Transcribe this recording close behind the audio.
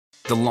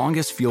The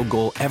longest field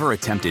goal ever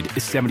attempted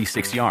is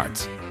 76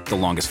 yards. The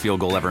longest field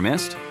goal ever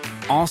missed?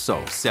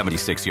 Also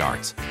 76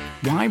 yards.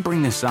 Why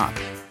bring this up?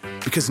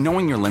 Because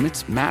knowing your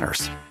limits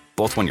matters,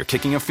 both when you're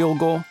kicking a field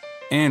goal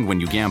and when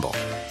you gamble.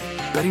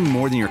 Betting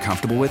more than you're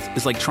comfortable with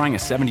is like trying a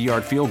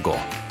 70-yard field goal.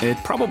 It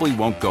probably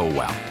won't go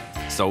well.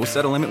 So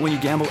set a limit when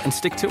you gamble and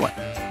stick to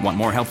it. Want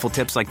more helpful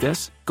tips like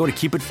this? Go to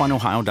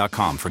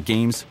keepitfunohio.com for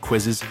games,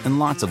 quizzes, and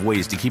lots of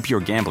ways to keep your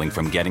gambling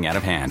from getting out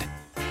of hand.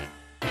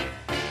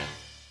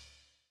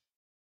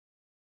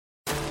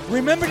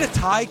 Remember the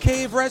Thai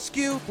cave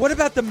rescue? What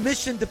about the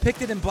mission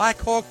depicted in Black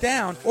Hawk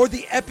Down or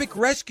the epic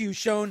rescue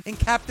shown in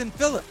Captain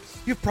Phillips?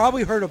 You've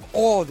probably heard of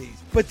all these,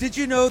 but did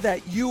you know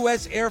that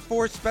U.S. Air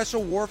Force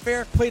Special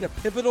Warfare played a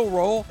pivotal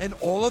role in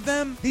all of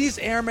them? These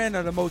airmen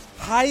are the most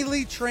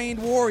highly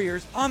trained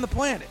warriors on the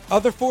planet.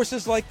 Other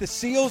forces like the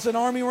SEALs and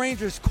Army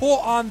Rangers call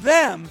on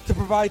them to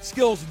provide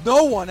skills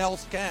no one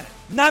else can.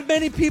 Not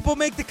many people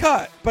make the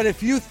cut, but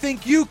if you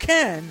think you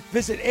can,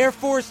 visit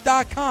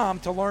airforce.com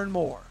to learn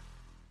more.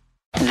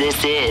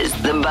 This is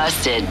the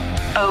Busted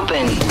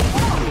Open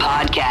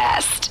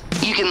Podcast.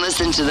 You can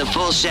listen to the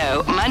full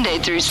show Monday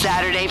through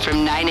Saturday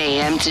from 9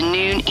 a.m. to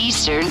noon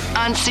Eastern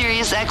on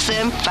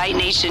SiriusXM Fight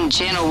Nation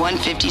Channel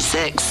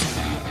 156.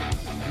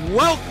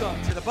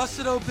 Welcome to the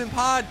Busted Open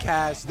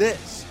Podcast.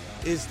 This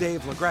is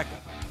Dave LaGreca.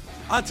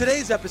 On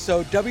today's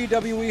episode,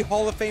 WWE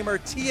Hall of Famer,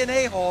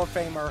 TNA Hall of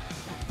Famer,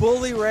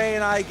 Bully Ray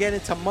and I get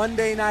into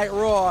Monday Night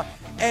Raw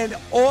and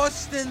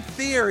Austin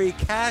Theory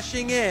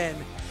cashing in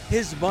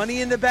his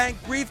Money in the Bank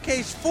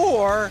briefcase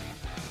for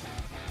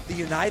the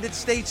United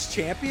States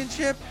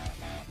Championship.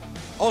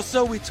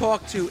 Also, we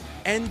talked to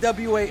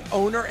NWA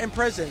owner and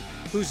president,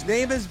 whose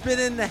name has been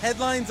in the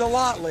headlines a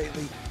lot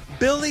lately,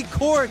 Billy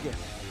Corgan,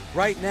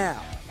 right now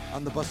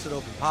on the Busted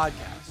Open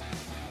Podcast.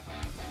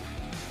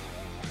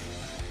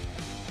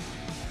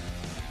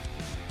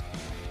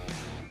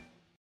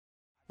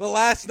 The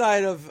last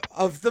night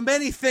of the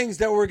many things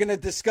that we're going to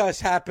discuss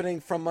happening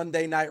from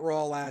Monday Night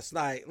Raw last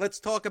night. Let's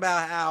talk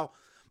about how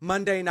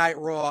Monday Night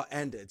Raw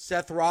ended.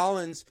 Seth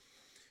Rollins,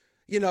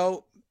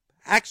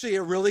 actually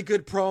a really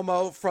good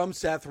promo from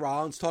Seth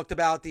Rollins, talked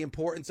about the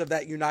importance of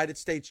that United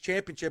States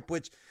Championship,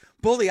 which,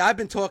 Bully, I've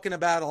been talking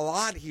about a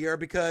lot here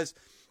because,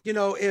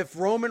 if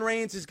Roman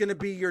Reigns is going to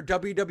be your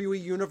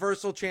WWE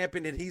Universal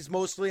Champion and he's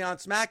mostly on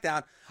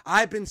SmackDown,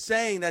 I've been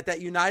saying that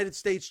United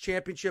States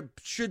Championship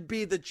should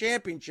be the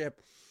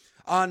championship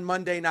on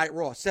Monday Night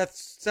Raw.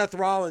 Seth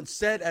Rollins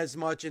said as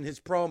much in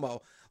his promo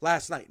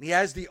last night. He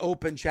has the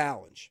open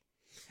challenge.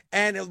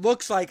 And it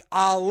looks like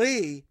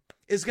Ali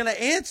is going to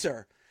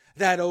answer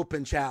that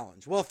open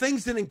challenge. Well,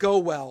 things didn't go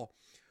well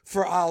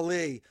for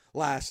Ali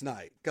last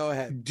night. Go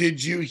ahead.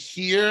 Did you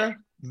hear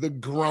the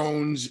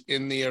groans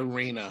in the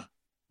arena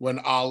when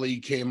Ali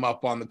came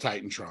up on the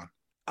Titantron?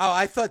 Oh,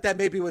 I thought that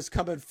maybe was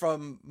coming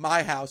from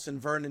my house in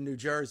Vernon, New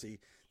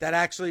Jersey. That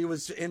actually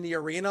was in the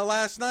arena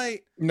last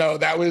night? No,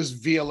 that was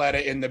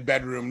Violetta in the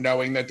bedroom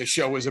knowing that the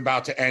show was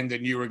about to end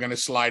and you were going to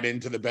slide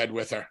into the bed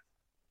with her.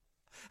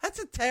 That's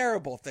a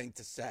terrible thing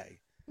to say.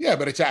 Yeah,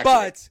 but it's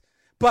accurate.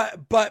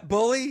 But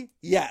Bully,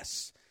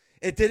 yes.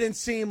 It didn't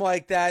seem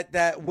like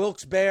that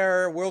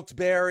Wilkes-Barre,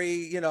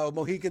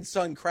 Mohegan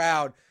Sun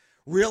crowd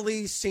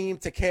really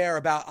seemed to care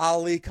about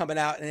Ali coming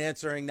out and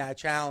answering that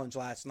challenge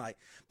last night.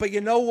 But you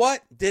know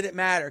what? Didn't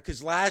matter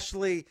because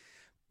Lashley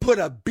put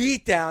a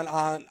beat down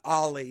on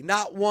Ali,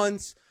 not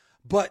once,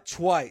 but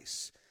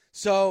twice.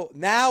 So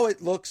now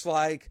it looks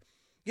like,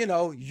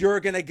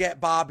 you're going to get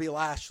Bobby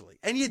Lashley.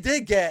 And you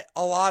did get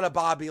a lot of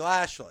Bobby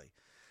Lashley.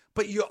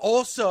 But you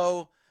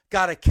also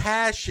got a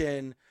cash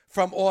in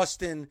from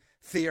Austin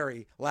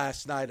Theory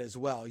last night as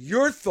well.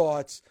 Your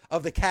thoughts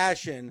of the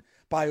cash in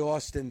by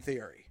Austin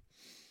Theory?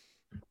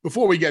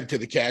 Before we get to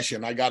the cash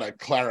in, I got to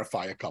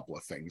clarify a couple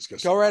of things.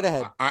 Go right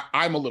ahead.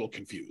 I'm a little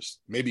confused.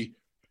 Maybe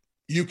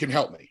you can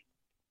help me.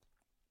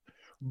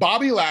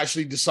 Bobby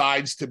Lashley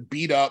decides to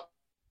beat up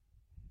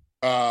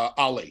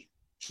Ali.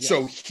 Yes.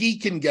 So he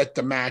can get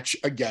the match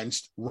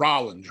against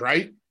Rollins,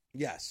 right?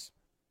 Yes.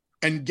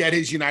 And get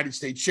his United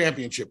States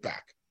Championship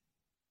back.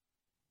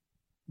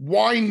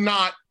 Why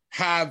not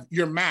have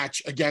your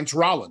match against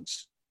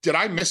Rollins? Did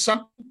I miss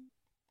something?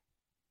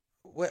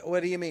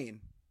 What do you mean?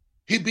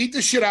 He beat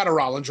the shit out of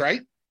Rollins,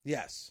 right?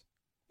 Yes.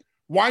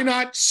 Why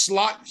not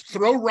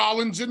throw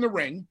Rollins in the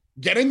ring,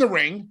 get in the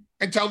ring,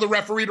 and tell the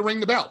referee to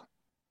ring the bell?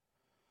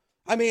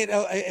 I mean,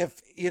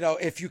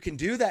 if you can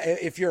do that,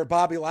 if you're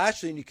Bobby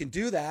Lashley and you can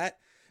do that.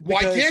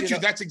 Why can't you?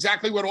 That's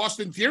exactly what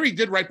Austin Theory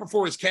did right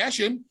before his cash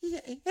in.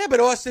 Yeah, but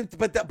Austin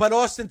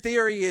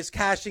Theory is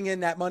cashing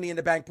in that Money in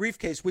the Bank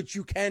briefcase, which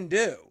you can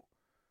do.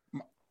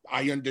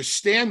 I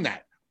understand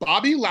that.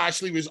 Bobby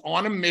Lashley was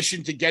on a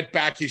mission to get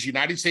back his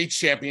United States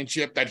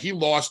Championship that he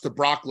lost to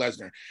Brock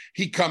Lesnar.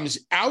 He comes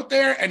out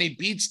there and he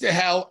beats the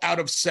hell out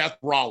of Seth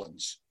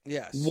Rollins.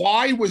 Yes.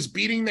 Why was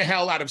beating the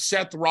hell out of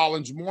Seth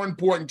Rollins more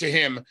important to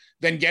him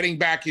than getting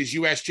back his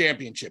U.S.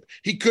 championship?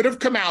 He could have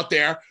come out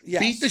there,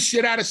 beat the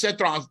shit out of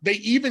Seth Rollins. They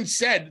even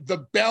said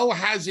the bell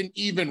hasn't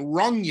even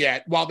rung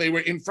yet while they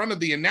were in front of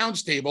the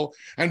announce table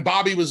and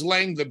Bobby was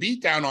laying the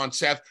beat down on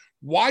Seth.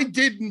 Why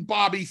didn't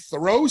Bobby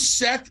throw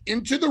Seth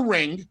into the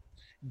ring,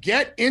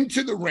 get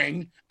into the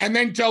ring, and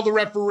then tell the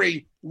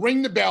referee,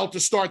 ring the bell to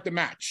start the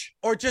match?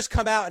 Or just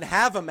come out and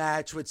have a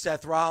match with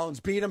Seth Rollins,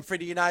 beat him for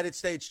the United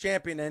States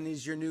champion, and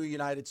he's your new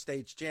United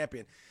States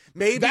champion.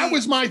 Maybe that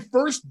was my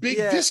first big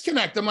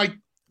disconnect. I'm like,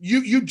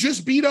 you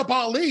just beat up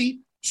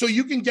Ali so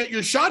you can get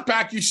your shot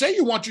back. You say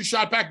you want your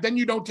shot back, then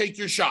you don't take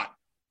your shot.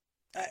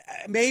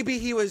 Maybe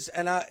he was,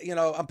 and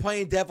I'm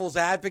playing devil's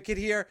advocate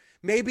here.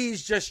 Maybe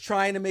he's just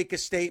trying to make a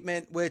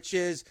statement, which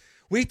is,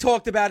 we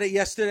talked about it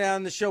yesterday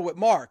on the show with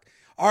Mark.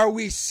 Are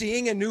we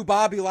seeing a new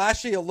Bobby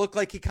Lashley? It looked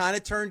like he kind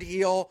of turned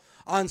heel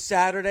on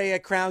Saturday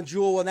at Crown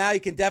Jewel. Well, now you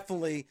can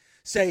definitely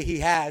say he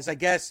has. I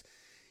guess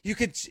you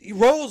could.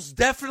 Roles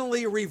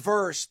definitely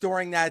reversed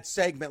during that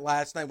segment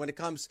last night when it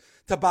comes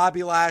to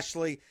Bobby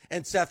Lashley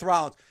and Seth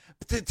Rollins.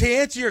 To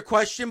answer your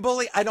question,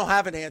 Bully, I don't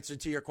have an answer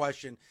to your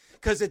question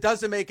because it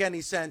doesn't make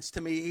any sense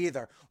to me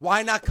either.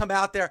 Why not come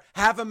out there,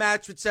 have a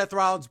match with Seth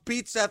Rollins,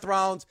 beat Seth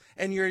Rollins,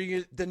 and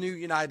you're the new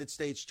United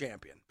States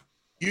champion?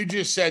 You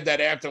just said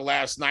that after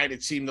last night,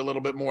 it seemed a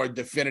little bit more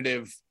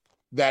definitive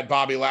that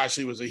Bobby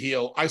Lashley was a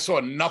heel. I saw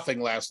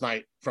nothing last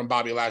night from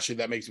Bobby Lashley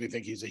that makes me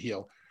think he's a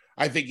heel.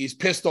 I think he's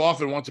pissed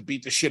off and wants to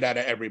beat the shit out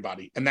of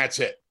everybody, and that's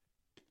it.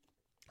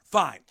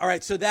 Fine. All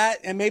right, so that,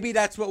 and maybe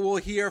that's what we'll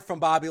hear from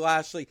Bobby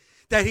Lashley,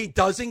 that he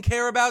doesn't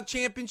care about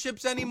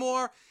championships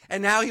anymore,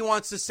 and now he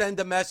wants to send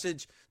a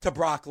message to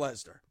Brock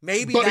Lesnar.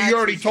 Maybe, but he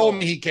already told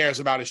me he cares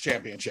about his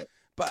championship.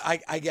 But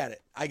I get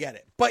it. I get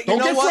it. But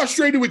don't get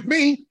frustrated with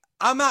me.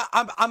 I'm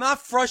not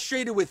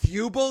frustrated with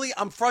you, Bully.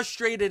 I'm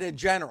frustrated in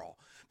general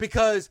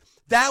because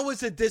that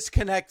was a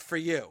disconnect for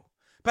you.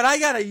 But I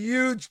got a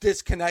huge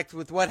disconnect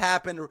with what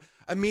happened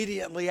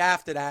immediately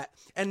after that.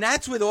 And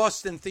that's with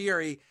Austin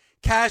Theory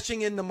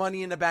cashing in the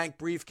Money in the Bank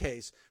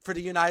briefcase for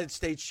the United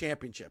States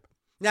Championship.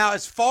 Now,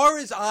 as far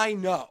as I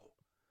know,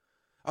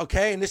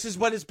 okay, and this is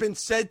what has been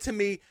said to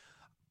me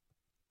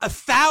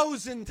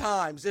 1,000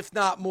 times, if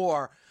not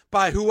more,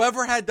 by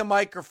whoever had the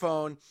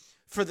microphone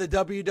for the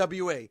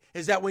WWE,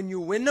 is that when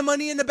you win the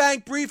Money in the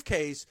Bank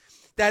briefcase,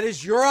 that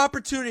is your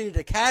opportunity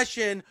to cash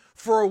in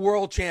for a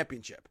world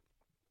championship.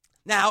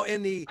 Now,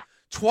 in the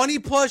 20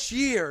 plus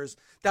years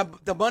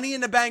that the Money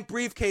in the Bank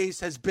briefcase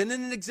has been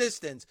in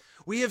existence,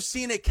 we have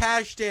seen it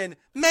cashed in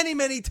many,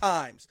 many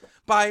times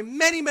by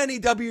many, many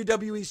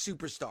WWE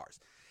superstars.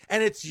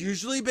 And it's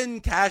usually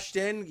been cashed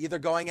in either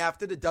going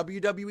after the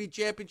WWE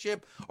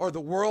Championship or the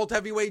World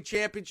Heavyweight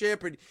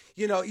Championship. Or,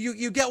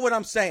 you get what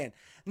I'm saying.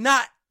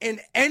 Not in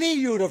any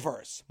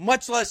universe,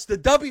 much less the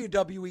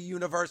WWE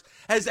universe,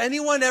 has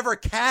anyone ever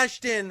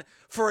cashed in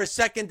for a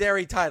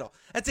secondary title.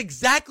 That's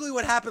exactly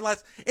what happened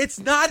last. It's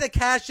not a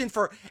cash in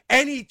for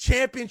any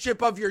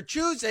championship of your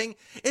choosing.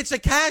 It's a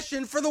cash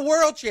in for the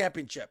World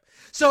Championship.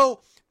 So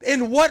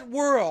in what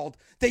world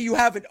that you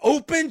have an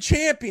open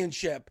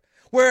championship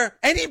where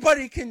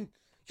anybody can,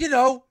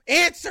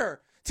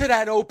 answer to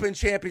that open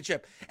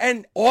championship,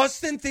 and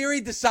Austin Theory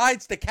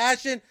decides to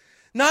cash in,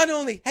 not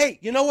only, hey,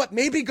 you know what,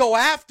 maybe go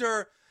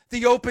after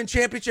the Open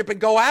Championship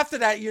and go after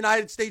that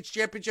United States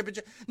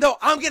Championship. No,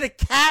 I'm going to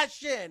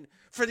cash in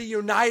for the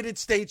United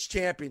States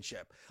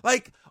Championship.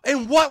 Like,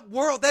 in what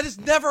world? That has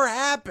never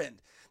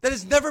happened. That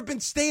has never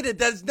been stated.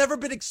 That has never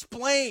been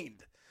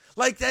explained.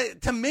 Like,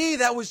 that, to me,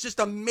 that was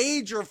just a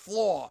major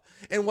flaw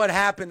in what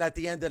happened at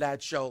the end of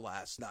that show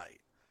last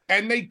night.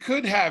 And they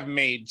could have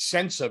made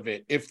sense of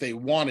it if they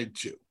wanted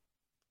to.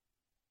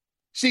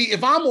 See,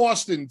 if I'm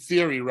Austin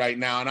Theory right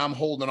now and I'm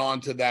holding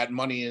on to that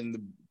Money in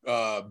the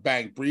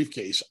Bank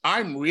briefcase,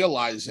 I'm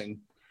realizing,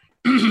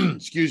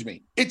 excuse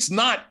me, it's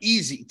not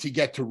easy to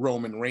get to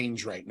Roman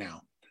Reigns right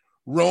now.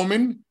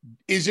 Roman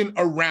isn't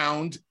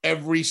around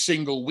every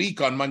single week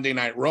on Monday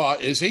Night Raw,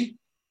 is he?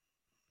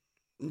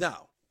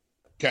 No.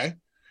 Okay.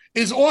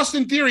 Is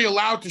Austin Theory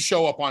allowed to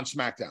show up on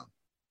SmackDown?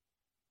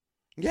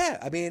 Yeah,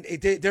 I mean,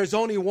 there's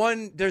only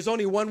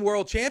one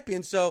world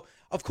champion, so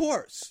of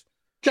course.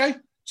 Okay.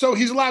 So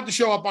he's allowed to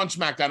show up on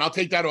SmackDown. I'll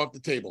take that off the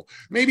table.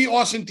 Maybe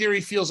Austin Theory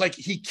feels like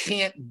he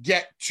can't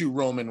get to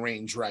Roman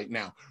Reigns right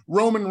now.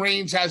 Roman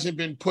Reigns hasn't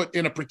been put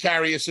in a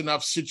precarious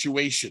enough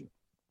situation.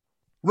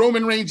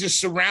 Roman Reigns is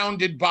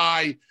surrounded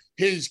by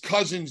his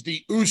cousins,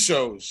 the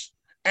Usos,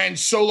 and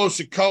Solo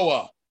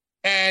Sikoa,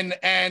 and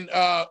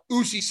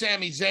Usi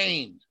Sami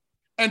Zayn,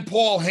 and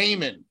Paul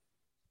Heyman.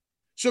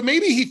 So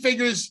maybe he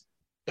figures,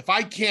 if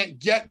I can't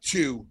get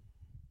to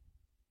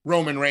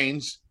Roman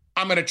Reigns,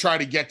 I'm going to try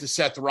to get to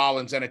Seth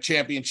Rollins and a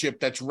championship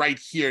that's right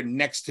here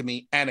next to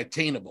me and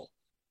attainable.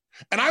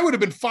 And I would have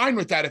been fine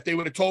with that if they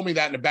would have told me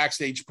that in a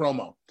backstage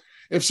promo.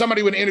 If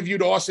somebody would have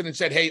interviewed Austin and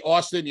said, hey,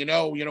 Austin,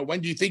 when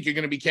do you think you're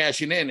going to be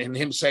cashing in? And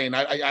him saying,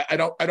 I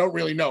don't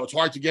really know. It's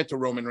hard to get to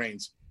Roman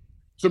Reigns.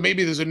 So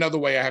maybe there's another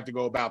way I have to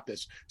go about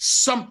this.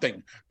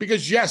 Something.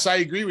 Because, yes, I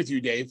agree with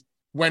you, Dave.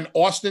 when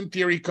Austin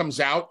Theory comes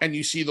out and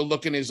you see the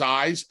look in his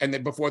eyes, and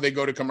then before they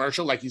go to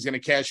commercial, like he's going to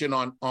cash in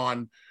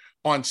on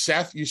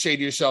Seth, you say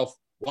to yourself,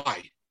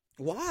 why?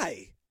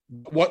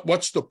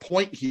 What's the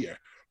point here?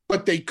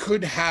 But they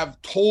could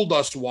have told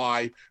us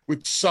why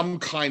with some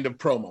kind of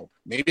promo.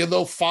 Maybe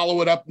they'll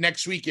follow it up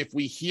next week if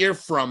we hear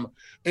from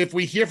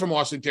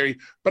Austin Theory.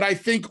 But I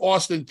think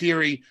Austin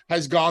Theory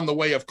has gone the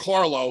way of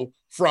Carlo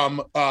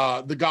from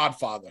The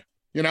Godfather.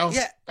 You know?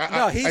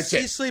 Yeah.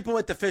 He's sleeping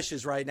with the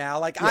fishes right now.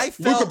 Like, yeah. I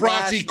felt Luca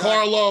Brasi,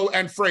 Carlo,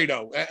 and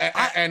Fredo,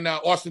 and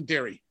Austin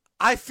Theory.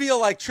 I feel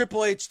like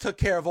Triple H took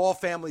care of all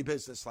family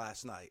business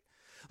last night.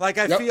 Like,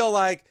 I feel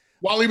like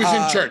while he was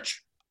in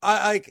church,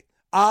 like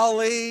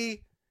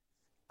Ali.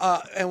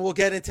 And we'll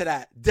get into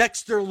that.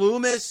 Dexter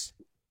Lumis,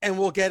 and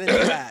we'll get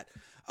into that.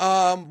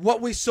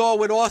 What we saw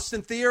with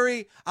Austin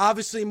Theory,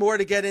 obviously more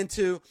to get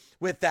into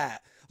with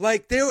that.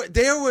 Like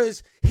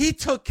he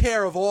took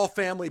care of all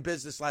family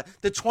business.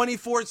 The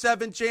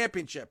 24/7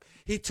 championship,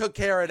 he took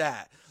care of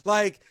that.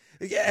 Like,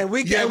 and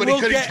we but he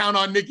couldn't count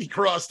on Nikki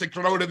Cross to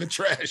throw it in the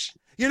trash.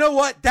 You know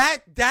what?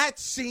 That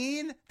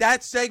scene,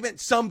 that segment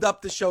summed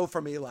up the show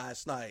for me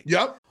last night.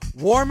 Yep.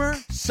 Warmer,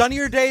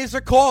 sunnier days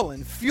are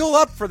calling. Fuel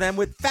up for them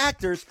with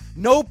Factor's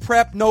no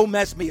prep, no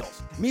mess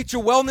meals. Meet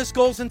your wellness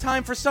goals in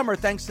time for summer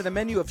thanks to the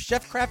menu of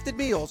chef-crafted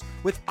meals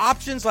with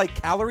options like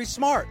Calorie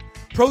Smart,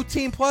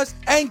 Protein Plus,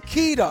 and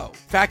Keto.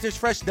 Factor's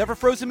fresh, never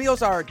frozen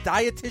meals are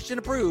dietitian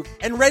approved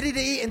and ready to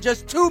eat in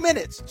just 2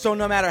 minutes. So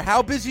no matter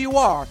how busy you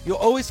are, you'll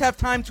always have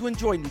time to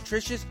enjoy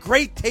nutritious,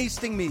 great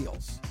tasting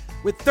meals.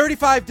 With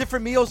 35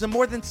 different meals and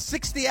more than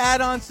 60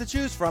 add-ons to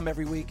choose from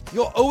every week,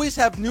 you'll always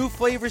have new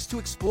flavors to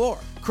explore.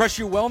 Crush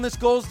your wellness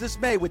goals this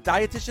May with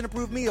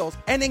dietitian-approved meals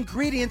and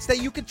ingredients that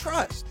you can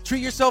trust.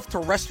 Treat yourself to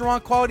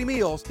restaurant-quality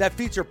meals that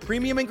feature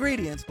premium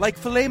ingredients like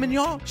filet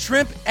mignon,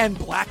 shrimp, and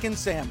blackened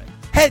salmon.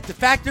 Head to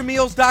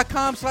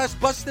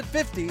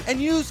factormeals.com/busted50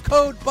 and use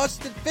code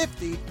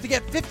busted50 to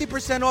get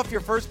 50% off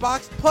your first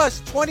box plus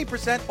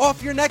 20%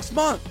 off your next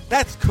month.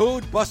 That's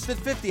code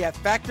busted50 at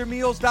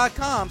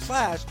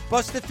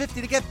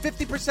factormeals.com/busted50 to get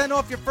 50%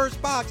 off your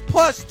first box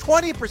plus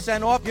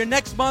 20% off your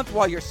next month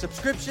while your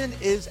subscription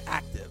is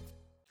active.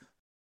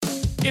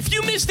 If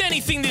you missed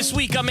anything this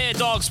week on Mad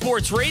Dog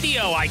Sports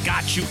Radio, I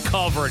got you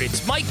covered.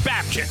 It's Mike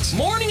Babchick's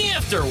Morning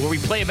After, where we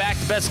play back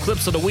the best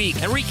clips of the week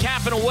and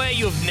recap in a way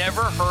you have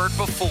never heard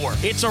before.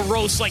 It's a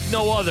roast like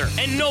no other,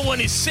 and no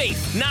one is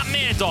safe. Not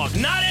Mad Dog,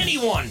 not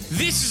anyone.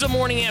 This is a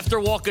Morning After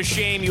walk of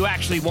shame you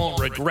actually won't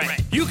regret.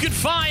 You can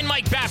find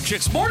Mike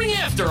Babchick's Morning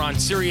After on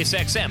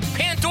SiriusXM,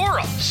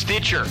 Pandora,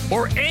 Stitcher,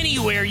 or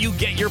anywhere you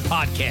get your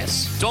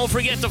podcasts. Don't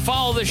forget to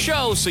follow the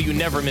show so you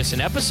never miss an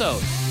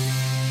episode.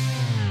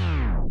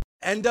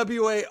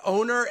 NWA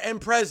owner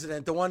and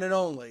president, the one and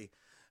only,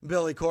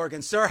 Billy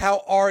Corgan. Sir,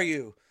 how are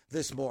you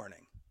this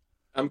morning?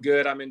 I'm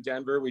good. I'm in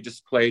Denver. We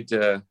just played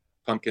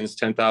Pumpkins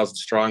 10,000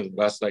 Strong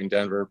last night in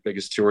Denver.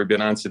 Biggest tour we've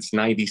been on since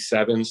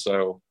 97.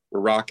 So we're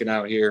rocking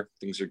out here.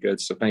 Things are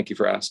good. So thank you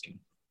for asking.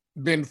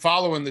 Been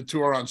following the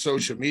tour on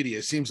social media.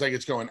 It seems like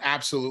it's going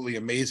absolutely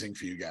amazing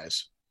for you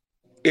guys.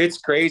 It's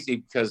crazy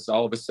because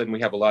all of a sudden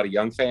we have a lot of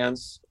young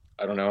fans.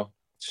 I don't know,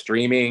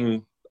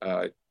 streaming,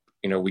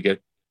 we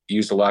get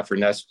used a lot for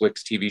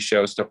Netflix, TV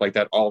shows, stuff like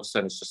that. All of a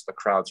sudden, it's just the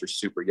crowds are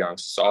super young.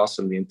 So it's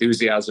awesome. The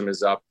enthusiasm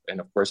is up. And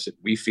of course,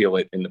 we feel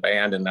it in the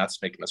band, and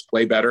that's making us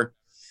play better.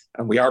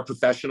 And we are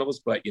professionals,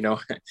 but, you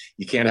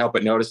can't help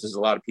but notice there's a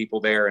lot of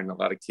people there and a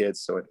lot of kids.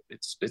 So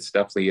it's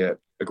definitely a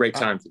great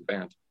time for the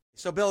band.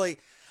 So, Billy,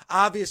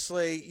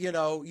 obviously,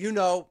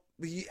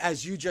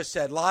 as you just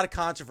said, a lot of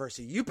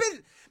controversy.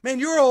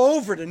 You're all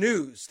over the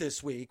news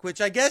this week,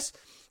 which I guess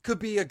could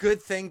be a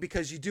good thing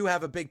because you do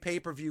have a big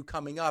pay-per-view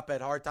coming up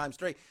at Hard Times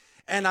Straight.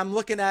 And I'm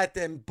looking at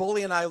them.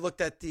 Bully and I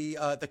looked at the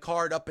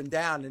card up and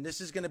down, and this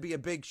is going to be a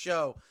big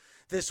show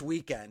this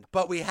weekend.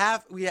 But let's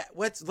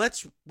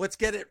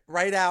get it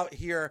right out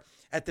here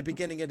at the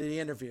beginning of the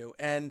interview,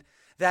 and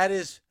that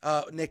is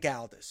Nick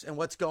Aldis and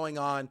what's going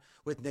on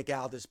with Nick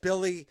Aldis.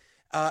 Billy,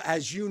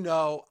 as you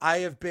know, I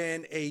have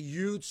been a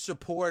huge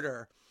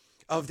supporter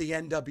of the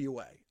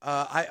NWA.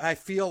 I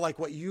feel like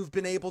what you've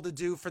been able to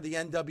do for the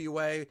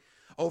NWA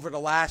over the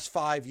last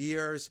 5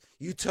 years,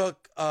 you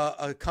took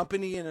a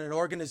company and an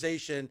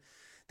organization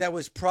that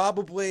was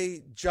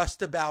probably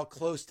just about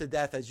close to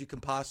death as you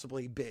can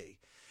possibly be.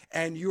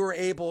 And you were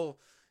able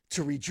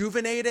to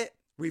rejuvenate it,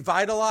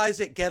 revitalize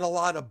it, get a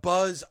lot of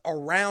buzz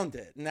around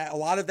it. And a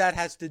lot of that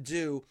has to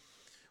do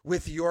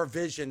with your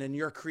vision and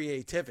your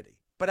creativity.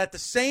 But at the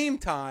same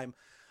time,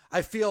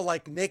 I feel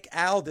like Nick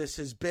Aldis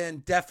has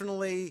been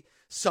definitely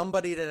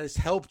somebody that has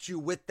helped you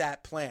with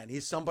that plan.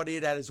 He's somebody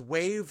that has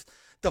waved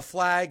the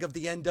flag of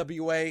the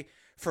NWA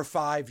for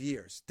 5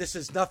 years. This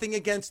is nothing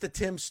against the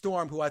Tim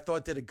Storm, who I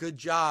thought did a good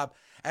job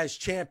as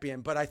champion,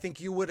 but I think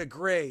you would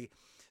agree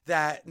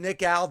that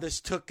Nick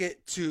Aldis took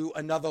it to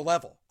another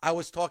level. I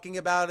was talking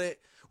about it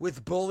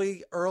with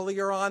Bully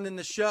earlier on in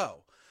the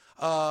show.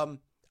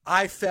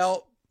 I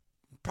felt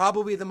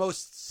probably the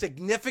most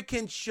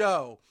significant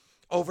show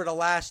over the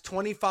last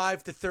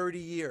 25 to 30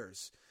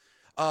 years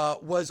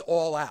was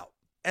All Out.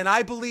 And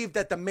I believe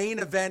that the main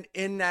event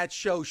in that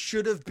show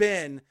should have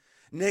been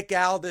Nick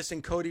Aldis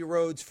and Cody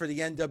Rhodes for the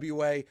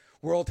NWA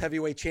World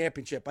Heavyweight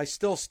Championship. I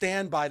still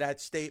stand by that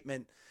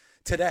statement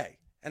today.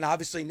 And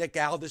obviously Nick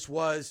Aldis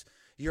was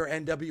your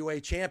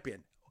NWA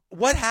champion.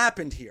 What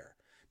happened here?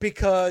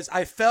 Because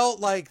I felt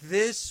like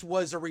this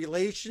was a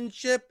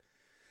relationship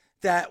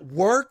that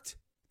worked,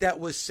 that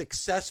was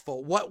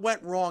successful. What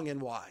went wrong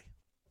and why?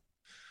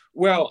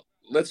 Well,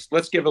 let's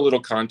give a little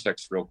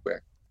context real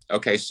quick.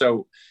 Okay,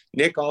 so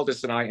Nick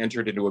Aldis and I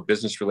entered into a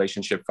business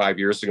relationship 5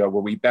 years ago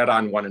where we bet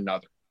on one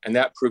another, and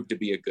that proved to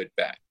be a good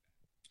bet.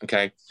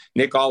 Okay,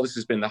 Nick Aldis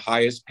has been the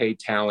highest paid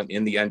talent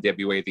in the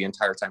NWA the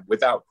entire time,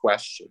 without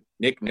question.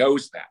 Nick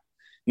knows that.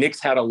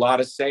 Nick's had a lot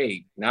of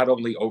say, not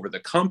only over the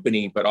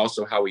company, but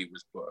also how he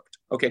was booked.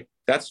 Okay,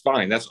 that's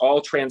fine. That's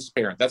all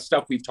transparent. That's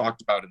stuff we've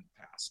talked about in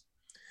the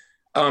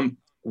past.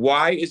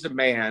 Why is a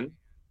man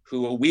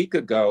who a week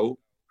ago,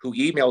 who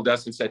emailed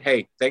us and said,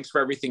 hey, thanks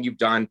for everything you've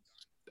done,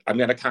 I'm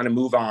going to kind of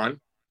move on.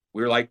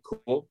 We were like,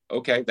 cool.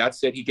 Okay,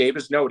 that's it. He gave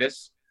us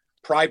notice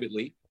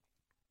privately.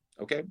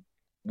 Okay.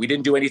 We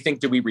didn't do anything.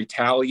 Did we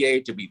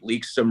retaliate? Did we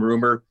leak some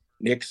rumor?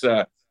 Nick's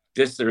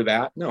this or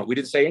that? No, we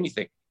didn't say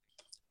anything.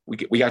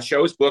 We got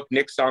shows booked.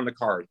 Nick's on the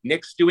card.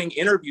 Nick's doing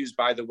interviews,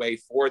 by the way,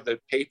 for the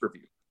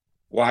pay-per-view.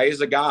 Why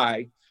is a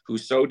guy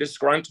who's so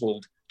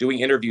disgruntled doing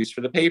interviews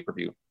for the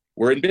pay-per-view?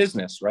 We're in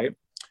business, right?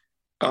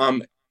 A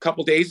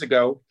couple days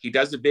ago, he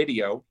does a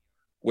video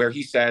where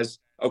he says,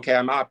 okay,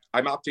 I'm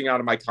opting out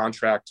of my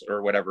contract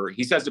or whatever.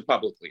 He says it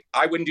publicly.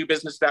 I wouldn't do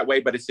business that way,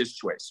 but it's his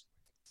choice.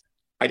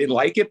 I didn't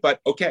like it, but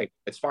okay,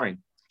 it's fine.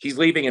 He's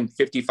leaving in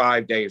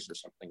 55 days or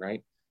something,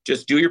 right?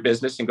 Just do your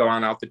business and go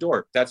on out the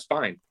door. That's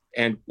fine.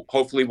 And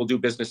hopefully we'll do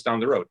business down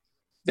the road.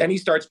 Then he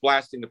starts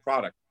blasting the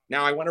product.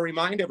 Now, I want to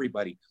remind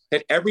everybody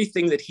that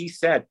everything that he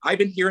said, I've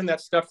been hearing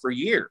that stuff for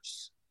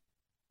years.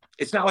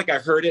 It's not like I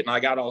heard it and I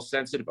got all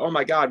sensitive. Oh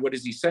my God, what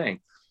is he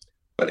saying?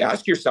 But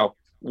ask yourself,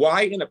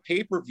 why in a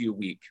pay-per-view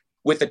week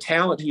with a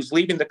talent who's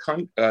leaving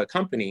the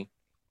company,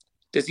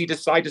 does he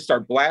decide to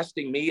start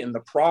blasting me and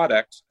the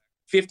product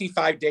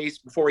 55 days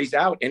before he's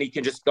out, and he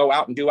can just go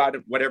out and do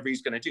whatever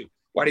he's going to do?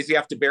 Why does he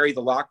have to bury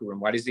the locker room?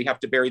 Why does he have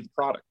to bury the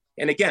product?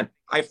 And again,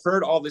 I've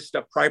heard all this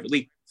stuff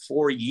privately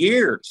for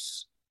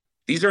years.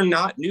 These are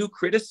not new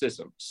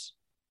criticisms.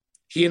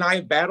 He and I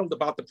have battled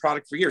about the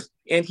product for years,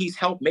 and he's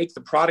helped make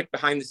the product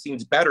behind the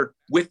scenes better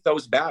with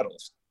those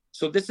battles.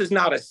 So this is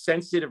not a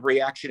sensitive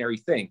reactionary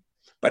thing.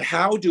 But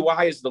how do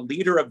I, as the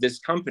leader of this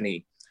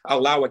company,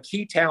 allow a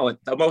key talent,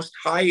 the most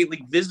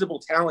highly visible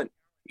talent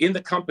in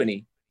the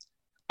company,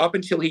 up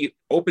until he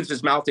opens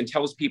his mouth and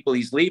tells people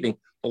he's leaving,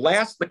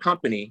 blast the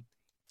company?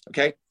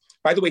 Okay.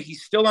 By the way,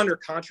 he's still under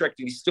contract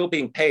and he's still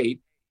being paid.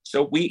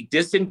 So we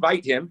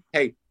disinvite him.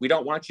 Hey, we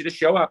don't want you to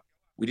show up.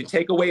 We didn't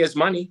take away his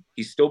money.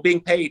 He's still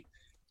being paid.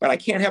 But I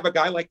can't have a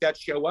guy like that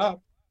show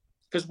up,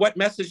 because what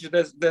message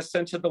does this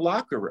send to the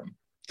locker room?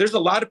 There's a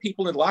lot of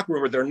people in the locker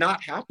room where they're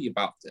not happy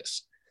about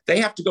this. They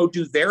have to go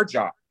do their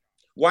job.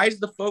 Why is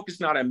the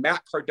focus not on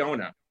Matt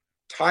Cardona,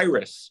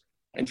 Tyrus,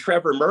 and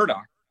Trevor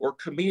Murdoch, or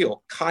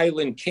Camille,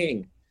 Kylan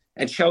King,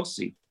 and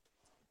Chelsea?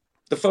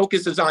 The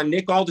focus is on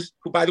Nick Aldis,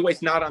 who, by the way,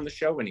 is not on the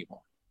show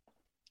anymore.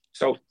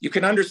 So you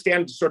can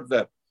understand sort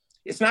of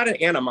it's not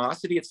an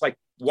animosity. It's like,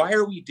 why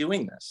are we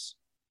doing this?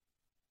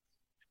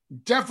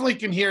 Definitely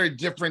can hear a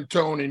different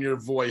tone in your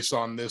voice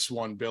on this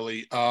one,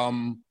 Billy.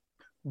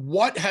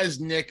 What has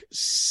Nick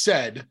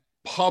said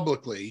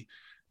publicly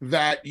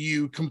that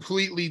you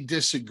completely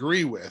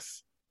disagree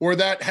with, or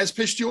that has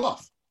pissed you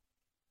off?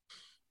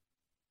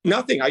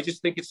 Nothing. I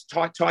just think it's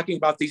talking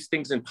about these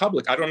things in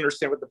public. I don't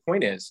understand what the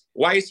point is.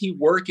 Why is he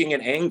working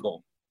an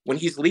angle when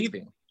he's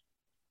leaving?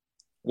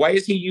 Why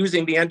is he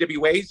using the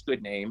NWA's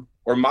good name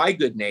or my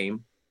good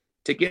name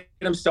to get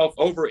himself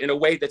over in a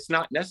way that's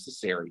not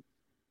necessary?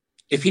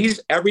 If he's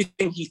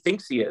everything he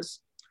thinks he is,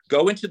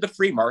 go into the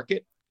free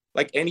market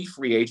like any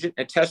free agent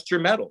and test your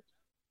mettle.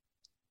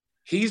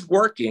 He's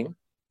working,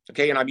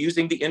 okay, and I'm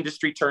using the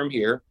industry term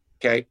here,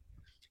 okay?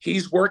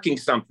 He's working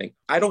something.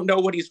 I don't know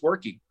what he's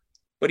working,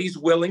 but he's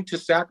willing to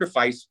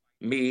sacrifice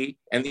me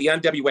and the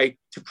NWA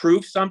to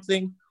prove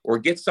something or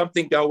get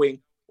something going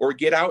or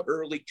get out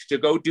early to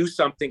go do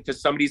something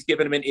because somebody's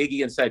given him an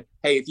Iggy and said,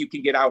 hey, if you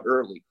can get out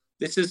early.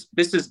 This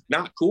is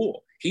not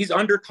cool. He's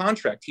under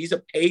contract. He's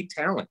a paid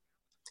talent.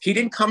 He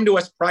didn't come to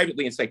us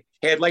privately and say,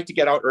 hey, I'd like to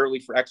get out early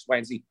for X, Y,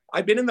 and Z.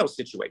 I've been in those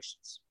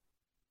situations.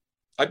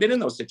 I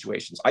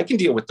can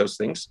deal with those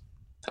things.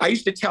 I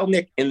used to tell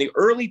Nick in the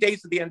early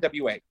days of the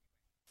NWA,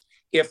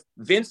 if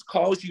Vince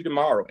calls you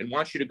tomorrow and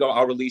wants you to go,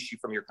 I'll release you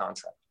from your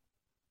contract.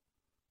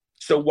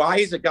 So why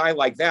is a guy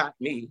like that,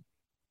 me,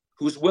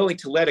 who's willing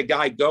to let a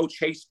guy go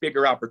chase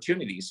bigger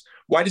opportunities,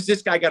 why does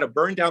this guy got to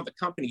burn down the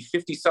company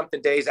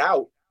 50-something days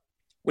out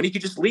when he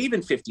could just leave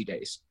in 50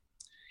 days?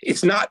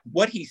 It's not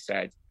what he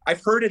said.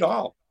 I've heard it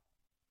all.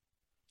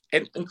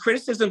 And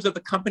criticisms of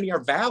the company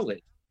are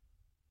valid.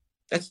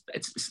 That's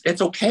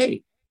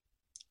okay.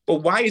 But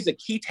why is a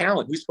key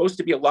talent who's supposed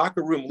to be a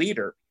locker room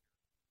leader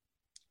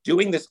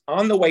doing this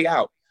on the way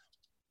out,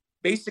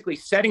 basically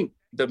setting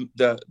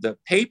the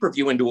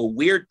pay-per-view into a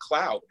weird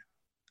cloud.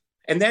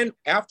 And then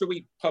after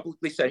we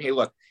publicly said, hey,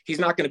 look, he's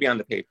not going to be on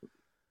the pay-per-view.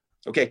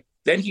 Okay.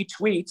 Then he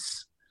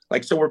tweets,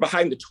 like, so we're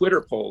behind the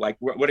Twitter poll. Like,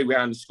 what are we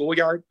on the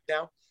schoolyard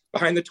now?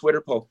 Behind the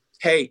Twitter poll.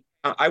 Hey,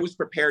 I was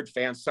prepared,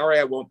 fans. Sorry,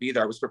 I won't be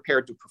there. I was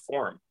prepared to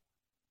perform.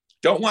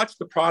 Don't watch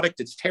the product.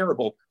 It's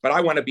terrible, but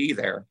I want to be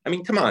there. I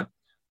mean, come on.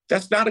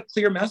 That's not a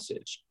clear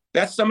message.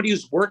 That's somebody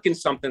who's working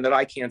something that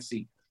I can't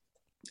see.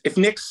 If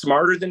Nick's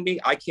smarter than me,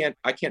 I can't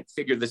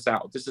figure this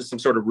out. This is some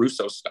sort of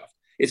Russo stuff.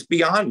 It's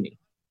beyond me.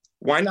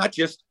 Why not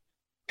just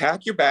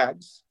pack your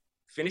bags,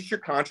 finish your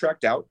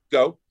contract out,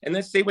 go, and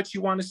then say what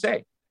you want to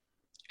say?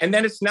 And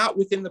then it's not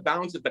within the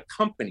bounds of the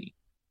company.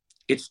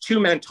 It's two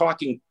men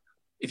talking.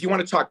 If you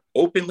want to talk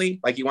openly,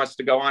 like he wants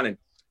to go on and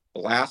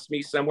blast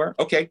me somewhere,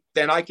 okay,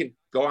 then I can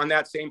go on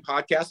that same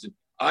podcast and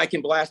I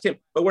can blast him.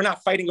 But we're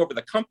not fighting over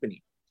the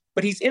company.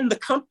 But he's in the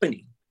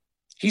company.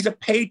 He's a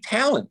paid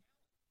talent.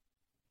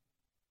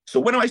 So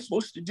what am I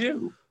supposed to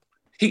do?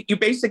 You're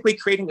basically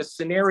creating a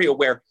scenario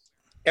where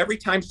every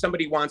time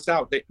somebody wants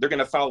out, they're going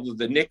to follow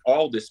the Nick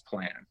Aldis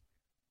plan.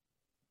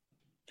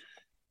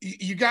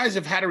 You guys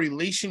have had a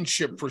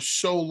relationship for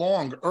so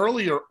long.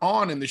 Earlier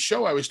on in the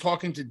show, I was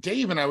talking to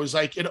Dave and I was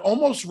like, it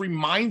almost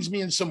reminds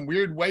me in some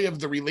weird way of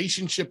the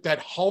relationship that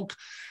Hulk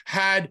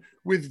had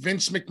with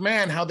Vince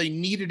McMahon, how they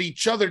needed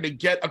each other to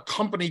get a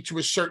company to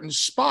a certain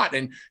spot.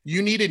 And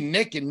you needed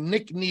Nick and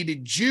Nick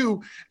needed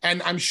you.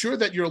 And I'm sure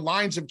that your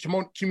lines of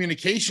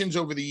communications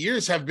over the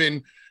years have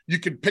been, you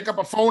could pick up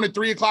a phone at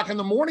 3 o'clock in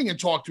the morning and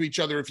talk to each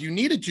other if you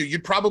needed to.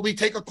 You'd probably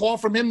take a call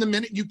from him the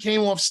minute you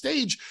came off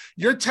stage.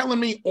 You're telling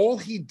me all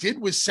he did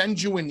was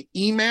send you an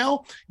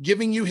email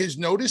giving you his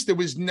notice? There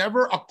was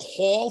never a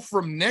call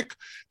from Nick.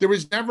 There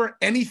was never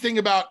anything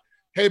about,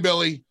 hey,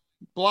 Billy,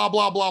 blah,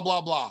 blah, blah,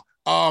 blah, blah.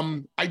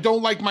 I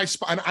don't like my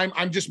spot.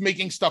 I'm just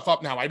making stuff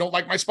up now. I don't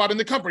like my spot in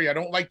the company. I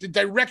don't like the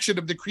direction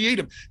of the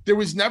creative. There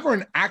was never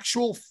an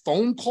actual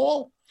phone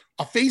call,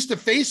 a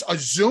face-to-face, a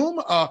Zoom,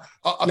 a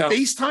no.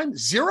 FaceTime,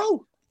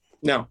 zero?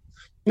 No.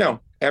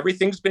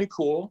 Everything's been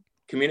cool.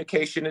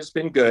 Communication has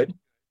been good.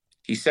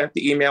 He sent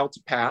the email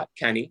to Pat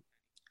Kenny,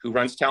 who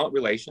runs talent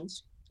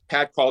relations.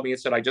 Pat called me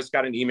and said, I just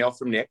got an email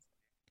from Nick,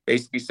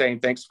 basically saying,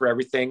 thanks for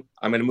everything.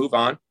 I'm going to move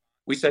on.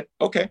 We said,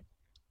 okay.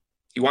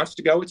 He wants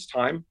to go. It's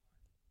time.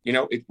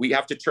 We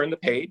have to turn the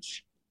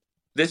page.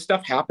 This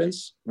stuff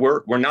happens.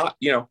 We're not,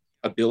 $1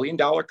 billion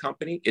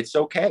company. It's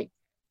okay.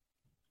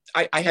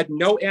 I had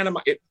no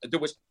animosity.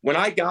 When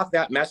I got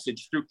that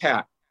message through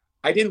Pat,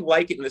 I didn't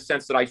like it in the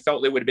sense that I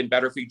felt it would have been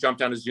better if he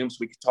jumped on a Zoom so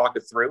we could talk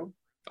it through.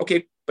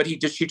 Okay, but he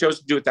chose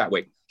to do it that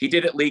way. He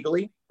did it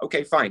legally.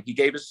 Okay, fine. He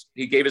gave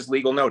his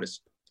legal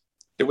notice.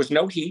 There was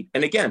no heat.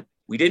 And again,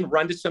 we didn't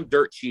run to some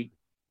dirt sheet.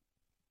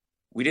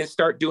 We didn't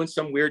start doing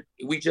some weird.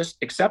 We just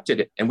accepted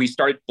it and we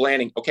started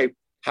planning. Okay,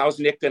 how's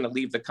Nick going to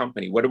leave the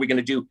company? What are we going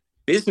to do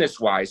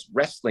business-wise,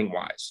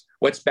 wrestling-wise?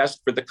 What's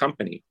best for the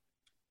company?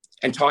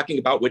 And talking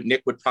about what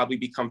Nick would probably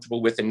be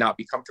comfortable with and not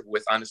be comfortable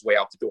with on his way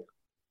out the door.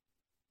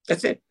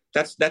 That's it.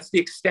 That's the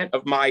extent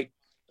of my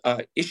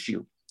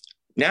issue.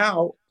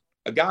 Now,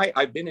 a guy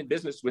I've been in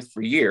business with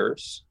for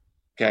years,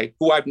 okay,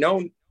 who I've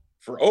known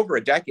for over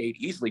a decade,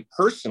 easily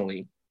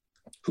personally,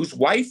 whose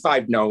wife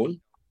I've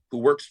known, who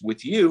works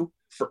with you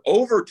for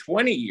over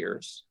 20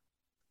 years.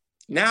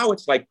 Now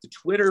it's like the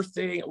Twitter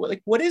thing.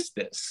 Like, what is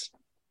this?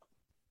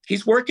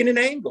 He's working an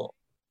angle.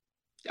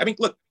 I mean,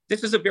 look,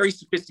 this is a very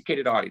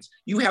sophisticated audience.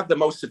 You have the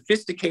most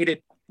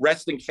sophisticated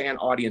wrestling fan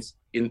audience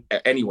in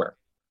anywhere.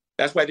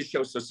 That's why the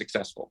show's so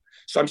successful.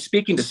 So I'm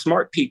speaking to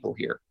smart people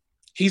here.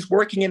 He's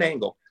working an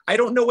angle. I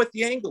don't know what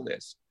the angle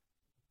is,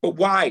 but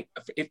why?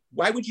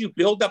 Why would you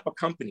build up a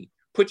company,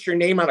 put your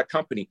name on a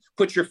company,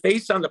 put your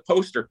face on the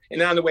poster, and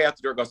then on the way out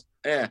the door goes,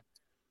 to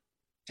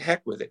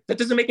heck with it. That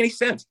doesn't make any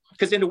sense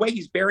because in a way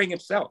he's burying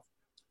himself.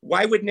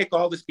 Why would Nick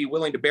Aldis be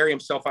willing to bury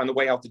himself on the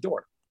way out the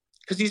door?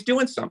 Because he's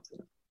doing something.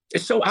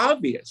 It's so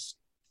obvious.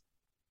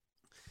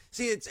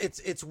 See,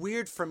 it's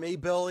weird for me,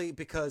 Billy,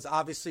 because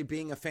obviously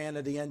being a fan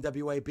of the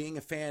NWA, being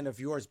a fan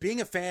of yours,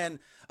 being a fan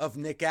of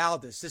Nick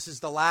Aldis, this is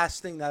the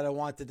last thing that I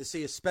wanted to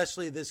see,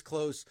 especially this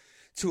close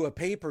to a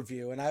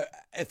pay-per-view. And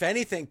if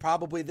anything,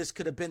 probably this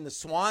could have been the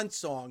swan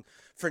song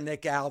for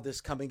Nick Aldis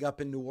coming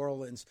up in New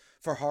Orleans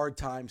for Hard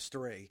Times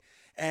 3.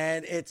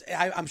 And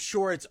I'm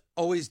sure it's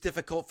always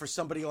difficult for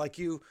somebody like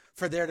you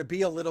for there to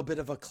be a little bit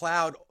of a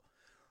cloud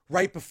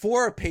right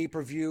before a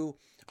pay-per-view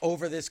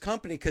over this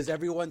company, because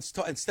everyone's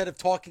instead of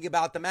talking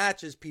about the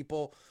matches,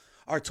 people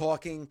are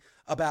talking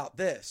about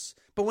this.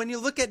 But when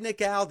you look at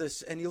Nick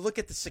Aldis and you look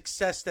at the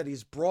success that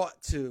he's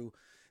brought to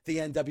the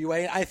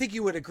NWA, I think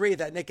you would agree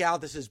that Nick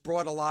Aldis has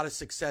brought a lot of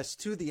success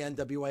to the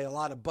NWA, a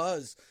lot of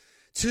buzz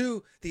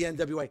to the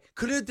NWA.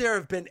 Could there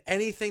have been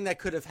anything that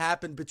could have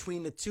happened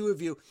between the two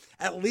of you,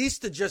 at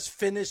least to just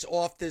finish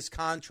off this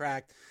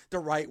contract the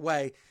right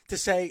way, to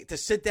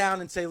sit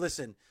down and say,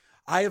 listen,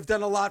 I have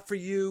done a lot for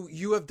you.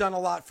 You have done a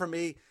lot for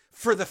me.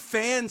 For the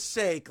fans'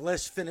 sake,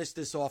 let's finish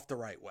this off the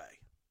right way.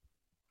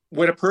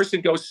 When a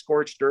person goes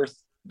scorched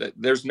earth,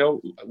 there's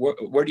no,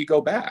 where do you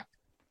go back?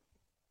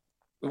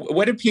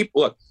 What do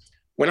people, look,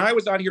 When I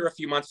was out here a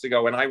few months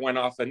ago and I went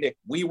off of Nick,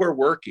 we were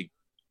working.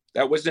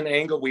 That was an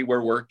angle we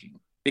were working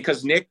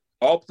because Nick,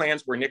 all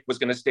plans were Nick was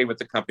going to stay with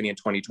the company in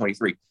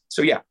 2023.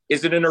 So yeah,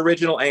 is it an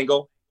original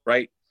angle,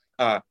 right?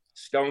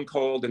 Stone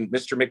Cold and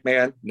Mr.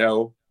 McMahon?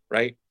 No,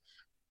 right?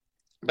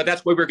 But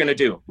that's what we're going to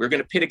do. We're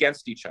going to pit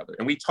against each other.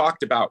 And we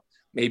talked about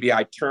maybe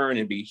I turn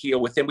and be heel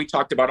with him. We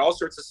talked about all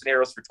sorts of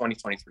scenarios for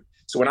 2023.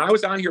 So when I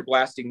was on here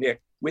blasting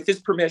Nick, with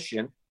his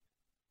permission,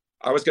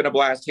 I was going to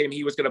blast him.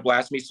 He was going to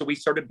blast me. So we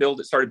started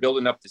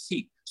building up this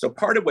heat. So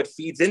part of what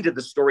feeds into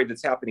the story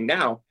that's happening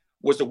now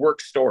was a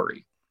work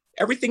story.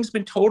 Everything's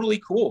been totally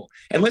cool.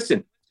 And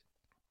listen,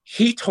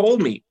 he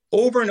told me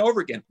over and over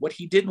again what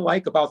he didn't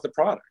like about the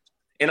product.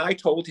 And I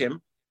told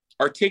him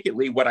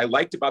articulately what I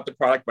liked about the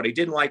product, but I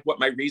didn't like what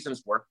my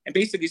reasons were. And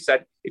basically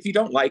said, if you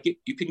don't like it,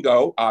 you can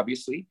go,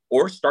 obviously,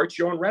 or start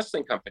your own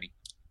wrestling company.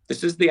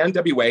 This is the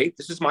NWA.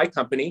 This is my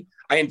company.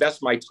 I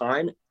invest my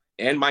time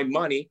and my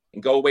money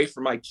and go away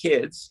from my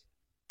kids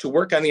to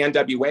work on the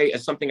NWA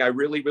as something I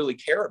really, really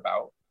care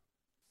about.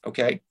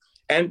 Okay.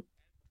 And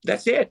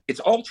that's it. It's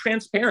all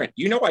transparent.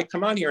 You know, I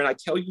come on here and I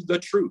tell you the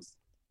truth.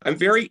 I'm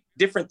very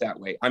different that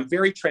way. I'm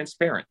very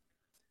transparent.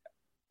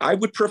 I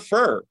would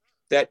prefer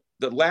that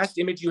the last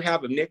image you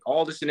have of Nick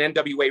Aldis in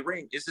NWA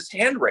ring is his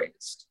hand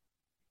raised.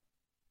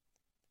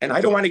 And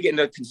I don't want to get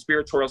into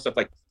conspiratorial stuff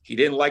like he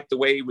didn't like the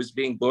way he was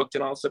being booked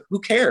and all stuff. Who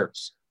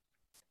cares?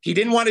 He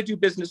didn't want to do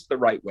business the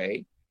right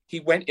way. He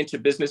went into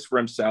business for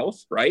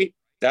himself, right?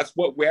 That's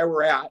where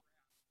we're at.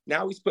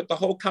 Now he's put the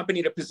whole company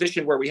in a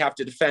position where we have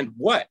to defend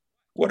what?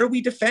 What are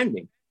we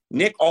defending?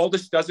 Nick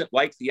Aldis doesn't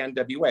like the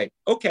NWA.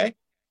 Okay.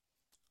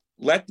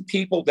 Let the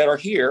people that are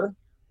here,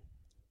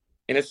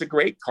 and it's a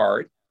great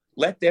card,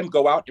 let them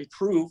go out and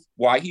prove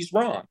why he's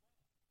wrong.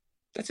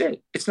 That's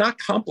it. It's not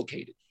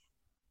complicated.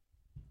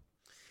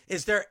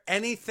 Is there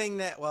anything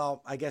that,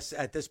 well, I guess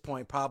at this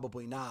point,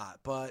 probably not,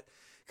 but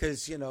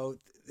because, you know,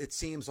 it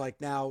seems like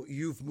now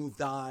you've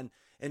moved on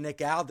and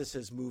Nick Aldis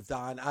has moved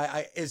on.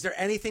 Is there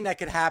anything that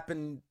could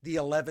happen the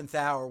 11th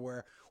hour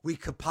where we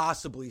could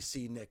possibly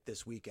see Nick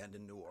this weekend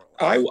in New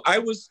Orleans? I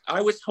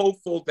was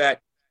hopeful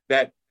that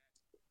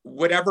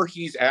whatever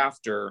he's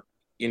after,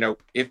 you know,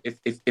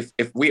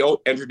 if we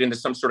entered into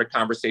some sort of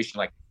conversation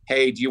like,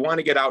 hey, do you want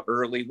to get out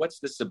early? What's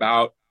this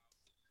about?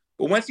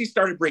 But once he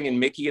started bringing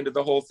Mickey into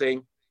the whole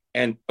thing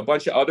and a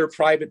bunch of other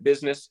private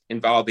business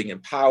involving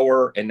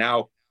Empower, and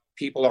now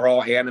people are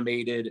all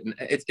animated, and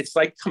it's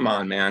like, come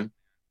on, man.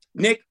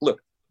 Nick,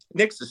 look,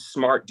 Nick's a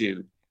smart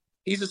dude.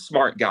 He's a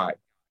smart guy.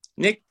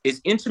 Nick is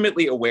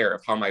intimately aware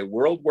of how my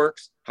world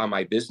works, how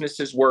my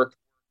businesses work.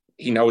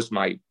 He knows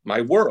my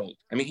world.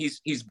 I mean,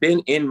 he's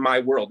been in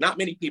my world. Not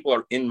many people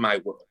are in my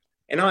world.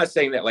 And I'm not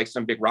saying that like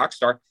some big rock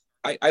star.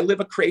 I live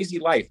a crazy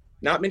life.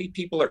 Not many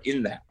people are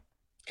in that.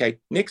 Okay.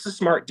 Nick's a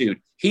smart dude.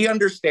 He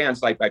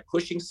understands, like, by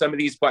pushing some of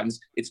these buttons,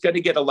 it's going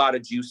to get a lot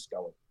of juice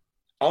going.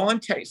 All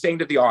I'm saying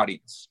to the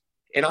audience,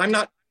 and I'm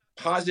not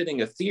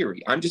positing a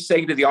theory, I'm just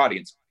saying to the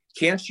audience,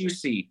 can't you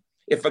see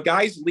if a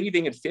guy's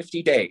leaving in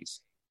 50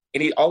 days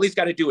and all he's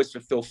got to do is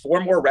fulfill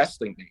 4 more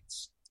wrestling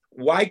dates,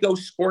 why go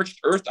scorched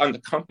earth on the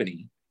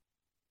company?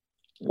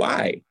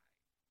 Why?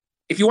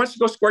 If he wants to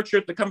go scorched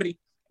earth the company,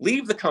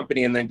 leave the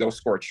company and then go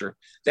scorched earth.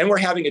 Then we're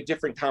having a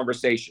different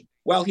conversation.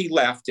 Well, he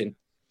left and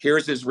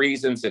here's his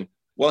reasons, and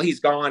well, he's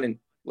gone and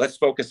let's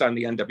focus on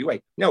the NWA.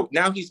 No,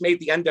 now he's made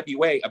the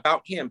NWA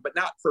about him, but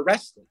not for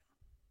wrestling.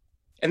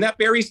 And that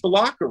buries the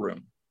locker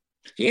room.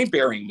 He ain't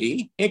burying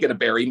me. He ain't going to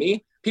bury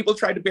me. People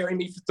tried to bury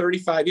me for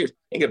 35 years.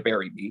 He ain't going to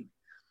bury me.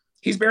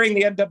 He's burying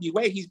the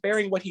NWA. He's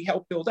burying what he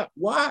helped build up.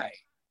 Why?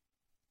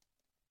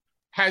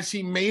 Has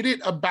he made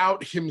it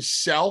about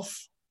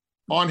himself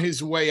on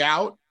his way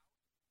out?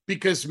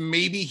 Because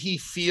maybe he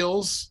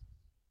feels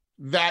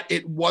that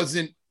it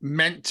wasn't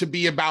meant to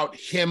be about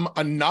him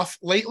enough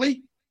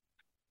lately?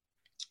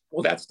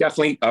 Well, that's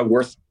definitely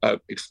worth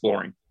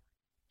exploring.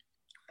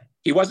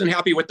 He wasn't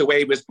happy with the way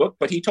he was booked,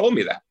 but he told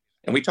me that,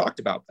 and we talked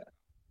about that.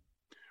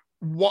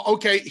 Well,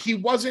 okay, he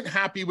wasn't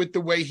happy with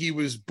the way he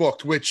was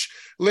booked, which,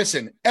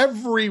 listen,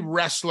 every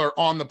wrestler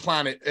on the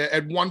planet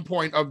at one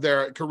point of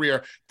their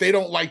career, they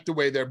don't like the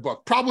way they're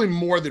booked, probably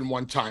more than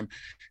one time.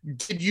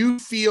 Did you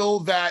feel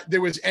that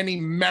there was any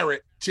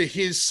merit to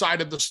his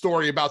side of the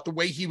story about the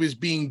way he was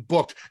being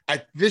booked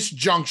at this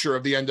juncture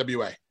of the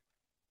NWA?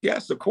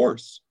 Yes, of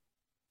course.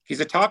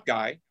 He's a top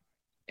guy,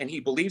 and he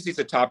believes he's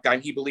a top guy,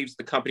 and he believes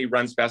the company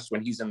runs best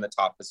when he's in the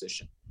top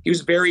position. He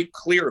was very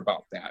clear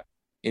about that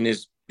in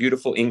his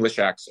beautiful English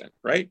accent,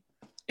 right?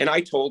 And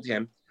I told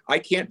him, I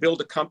can't build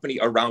a company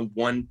around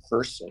one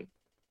person.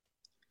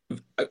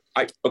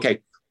 Okay,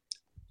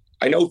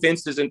 I know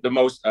Vince isn't the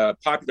most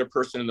popular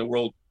person in the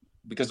world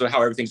because of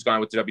how everything's gone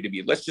with the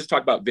WWE. Let's just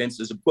talk about Vince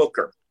as a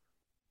booker.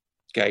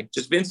 Okay,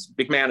 just Vince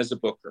McMahon as a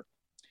booker.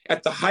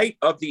 At the height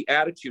of the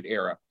Attitude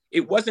Era,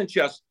 it wasn't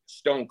just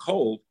Stone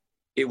Cold,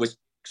 it was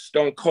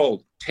Stone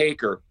Cold,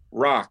 Taker,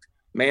 Rock,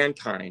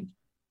 Mankind.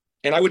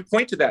 And I would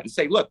point to that and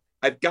say, look,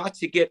 I've got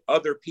to get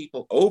other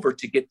people over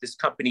to get this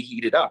company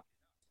heated up.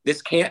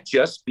 This can't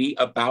just be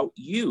about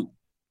you.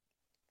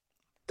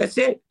 That's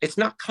it. It's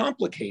not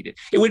complicated.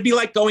 It would be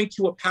like going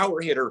to a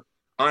power hitter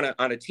on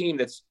a team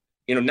that's,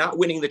 not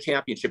winning the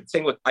championship,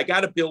 saying, look, I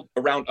got to build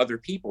around other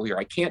people here.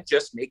 I can't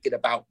just make it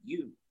about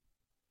you.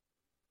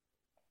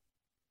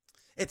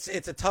 It's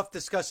a tough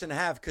discussion to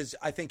have, because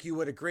I think you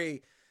would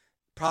agree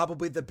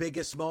probably the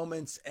biggest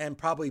moments, and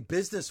probably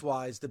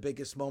business-wise the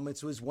biggest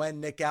moments, was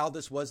when Nick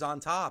Aldis was on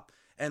top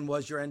and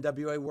was your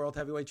NWA World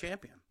Heavyweight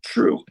Champion.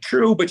 True.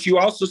 But you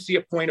also see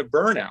a point of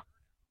burnout,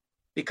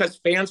 because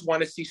fans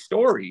want to see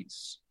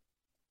stories.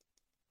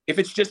 If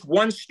it's just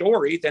one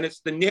story, then it's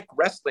the Nick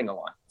Wrestling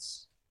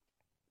Alliance.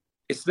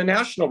 It's the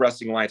National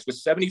Wrestling Alliance with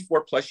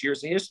 74 plus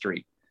years of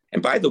history.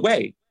 And by the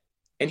way,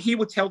 and he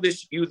would tell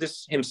this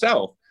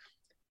himself,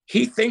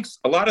 he thinks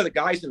a lot of the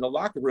guys in the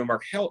locker room are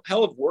hell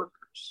of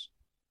workers.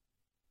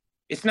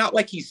 It's not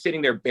like he's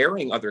sitting there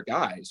burying other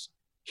guys.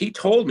 He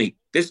told me,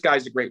 this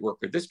guy's a great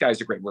worker. This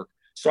guy's a great worker.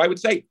 So I would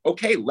say,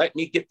 okay, let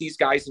me get these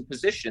guys in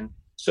position.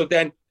 So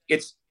then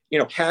it's,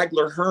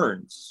 Hagler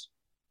Hearns.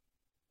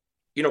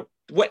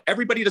 What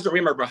everybody doesn't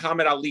remember,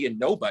 Muhammad Ali and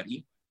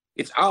nobody.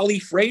 It's Ali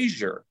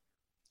Frazier.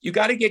 You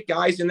got to get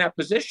guys in that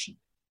position.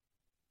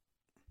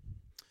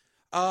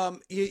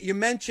 You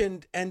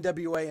mentioned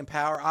NWA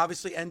Empower.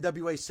 Obviously,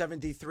 NWA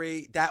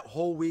 73, that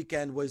whole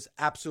weekend was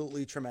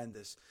absolutely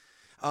tremendous.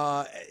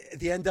 The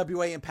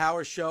NWA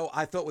Empower show,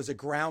 I thought, was a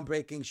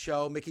groundbreaking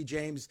show. Mickie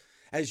James,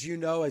 as you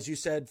know, as you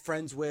said,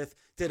 friends with,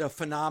 did a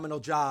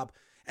phenomenal job.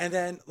 And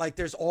then,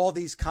 there's all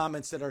these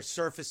comments that are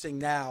surfacing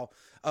now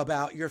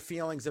about your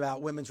feelings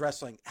about women's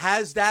wrestling.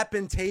 Has that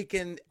been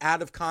taken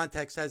out of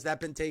context? Has that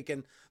been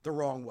taken the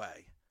wrong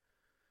way?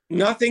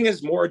 Nothing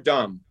is more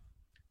dumb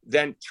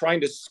than trying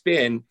to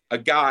spin a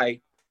guy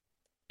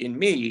in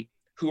me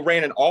who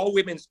ran an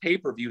all-women's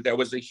pay-per-view that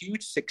was a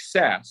huge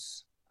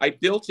success. I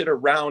built it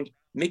around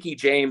Mickie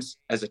James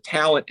as a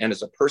talent and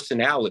as a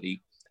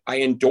personality.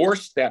 I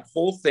endorsed that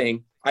whole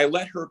thing. I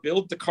let her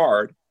build the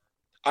card.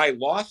 I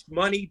lost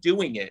money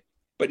doing it,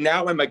 but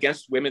now I'm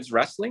against women's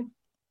wrestling?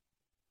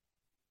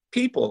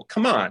 People,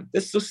 come on,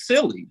 this is so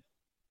silly.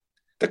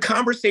 The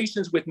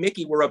conversations with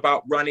Mickie were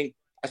about running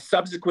a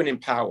subsequent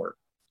Empower.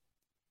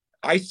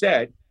 I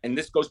said, and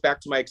this goes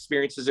back to my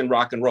experiences in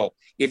rock and roll,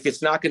 if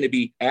it's not going to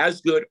be as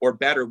good or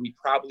better, we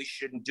probably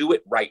shouldn't do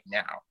it right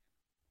now.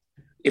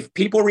 If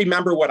people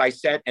remember what I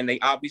said, and they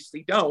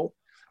obviously don't,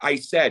 I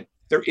said,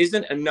 there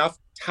isn't enough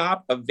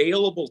top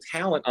available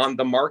talent on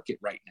the market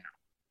right now.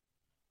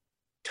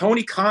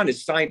 Tony Khan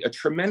has signed a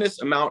tremendous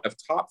amount of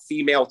top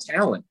female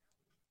talent.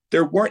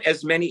 There weren't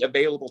as many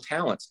available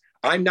talents.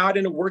 I'm not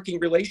in a working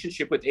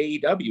relationship with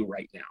AEW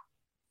right now.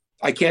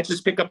 I can't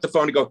just pick up the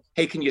phone and go,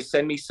 hey, can you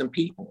send me some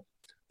people?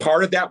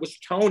 Part of that was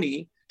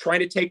Tony trying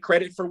to take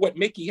credit for what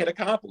Mickie had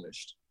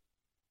accomplished.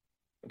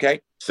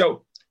 Okay.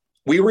 So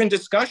we were in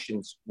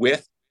discussions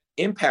with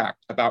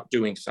Impact about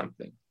doing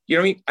something. You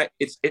know what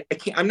I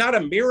mean? I'm not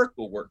a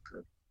miracle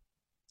worker.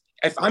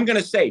 If I'm going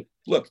to say,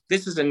 look,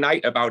 this is a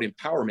night about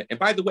empowerment. And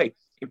by the way,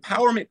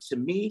 empowerment to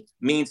me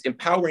means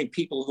empowering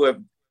people who have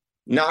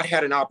not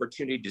had an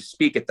opportunity to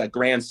speak at the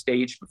grand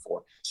stage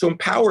before. So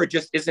Empower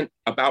just isn't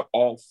about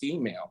all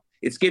female.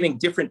 It's giving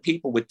different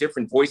people with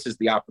different voices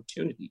the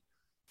opportunity.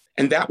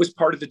 And that was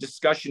part of the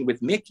discussion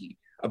with Mickie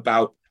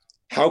about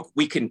how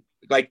we can,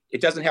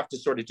 it doesn't have to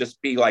sort of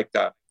just be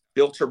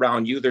built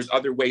around you. There's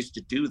other ways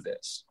to do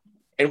this.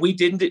 And we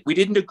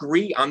didn't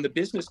agree on the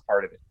business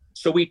part of it.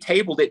 So we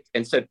tabled it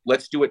and said,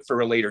 let's do it for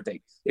a later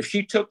date. If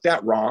she took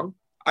that wrong,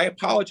 I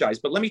apologize.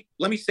 But let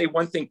me say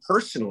one thing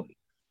personally.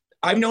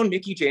 I've known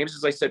Mickie James,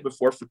 as I said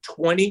before, for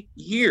 20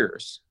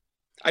 years.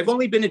 I've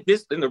only been in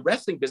the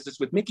wrestling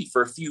business with Mickie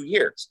for a few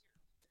years.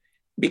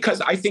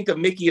 Because I think of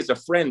Mickie as a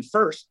friend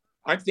first,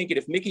 I'm thinking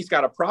if Mickey's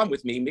got a problem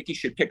with me, Mickie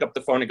should pick up the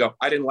phone and go,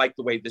 I didn't like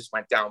the way this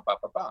went down, blah,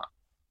 blah, blah.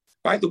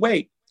 By the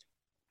way,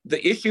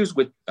 the issues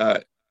with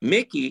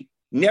Mickie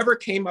never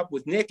came up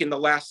with Nick in the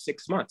last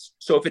 6 months.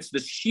 So if it's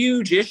this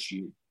huge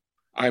issue,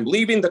 I'm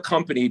leaving the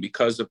company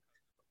because of,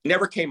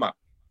 never came up,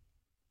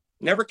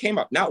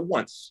 not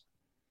once.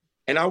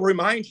 And I'll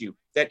remind you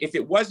that if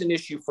it was an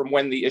issue from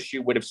when the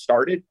issue would have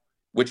started,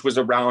 which was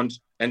around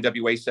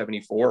NWA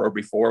 74 or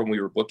before when we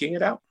were booking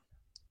it out,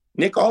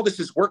 Nick Aldis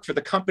has worked for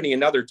the company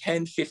another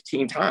 10,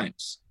 15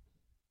 times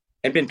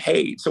and been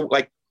paid. So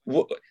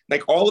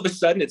all of a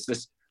sudden it's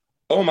this,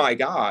 oh my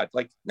God,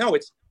 no,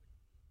 it's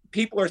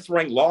people are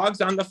throwing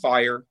logs on the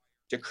fire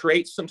to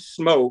create some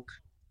smoke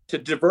to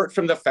divert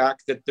from the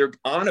fact that they're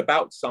on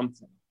about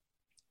something.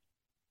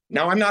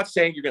 Now, I'm not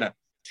saying you're going to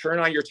turn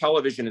on your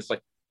television. It's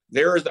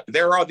there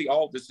are the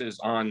Aldises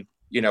on,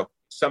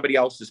 somebody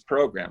else's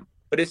program,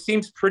 but it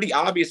seems pretty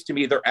obvious to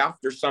me they're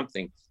after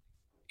something.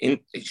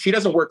 She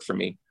doesn't work for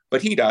me,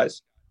 but he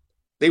does.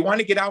 They want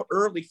to get out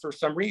early for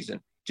some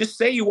reason. Just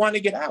say you want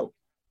to get out.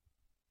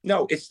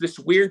 No, it's this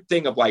weird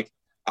thing of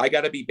I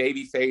got to be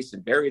babyface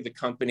and bury the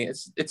company.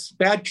 It's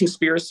bad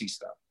conspiracy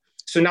stuff.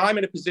 So now I'm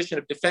in a position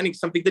of defending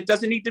something that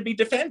doesn't need to be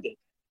defended.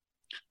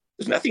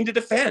 There's nothing to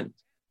defend.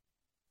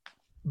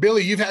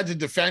 Billy, you've had to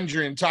defend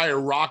your entire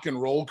rock and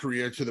roll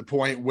career to the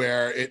point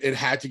where it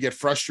had to get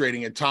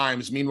frustrating at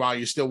times. Meanwhile,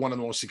 you're still one of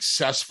the most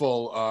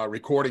successful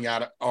recording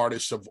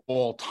artists of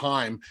all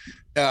time.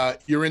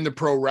 You're in the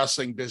pro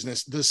wrestling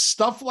business. Does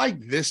stuff like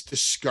this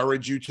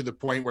discourage you to the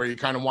point where you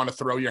kind of want to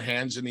throw your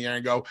hands in the air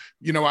and go,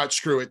 you know what,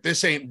 screw it.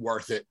 This ain't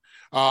worth it.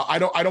 I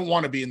don't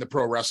want to be in the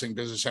pro wrestling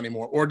business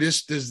anymore. Or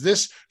does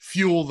this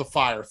fuel the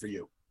fire for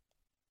you?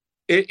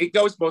 It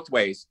goes both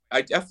ways.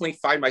 I definitely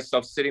find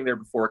myself sitting there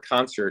before a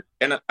concert,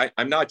 and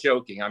I'm not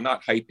joking. I'm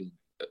not hyping.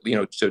 You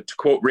know, to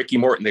quote Ricky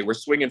Morton, they were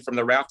swinging from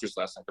the rafters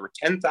last night. There were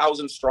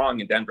 10,000 strong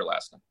in Denver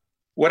last night.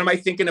 What am I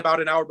thinking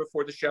about an hour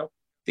before the show?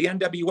 The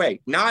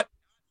NWA. Not,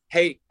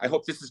 hey, I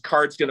hope this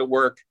card's going to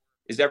work.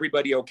 Is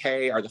everybody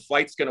okay? Are the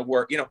flights going to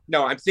work? You know,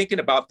 no, I'm thinking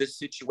about this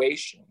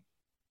situation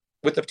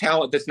with the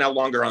talent that's no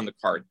longer on the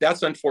card.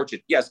 That's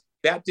unfortunate. Yes,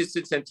 that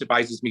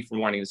disincentivizes me from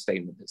wanting to stay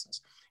in the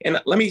business. And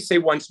let me say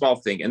one small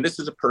thing, and this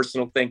is a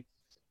personal thing,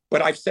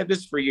 but I've said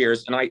this for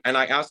years, and I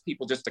ask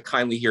people just to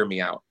kindly hear me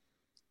out.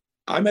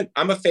 I'm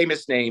a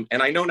famous name,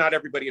 and I know not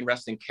everybody in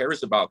wrestling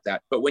cares about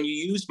that, but when you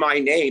use my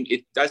name,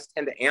 it does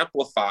tend to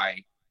amplify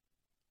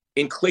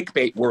in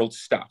clickbait world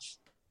stuff.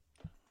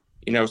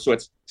 You know, so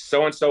it's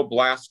so-and-so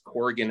blast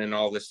Corgan and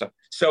all this stuff.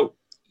 So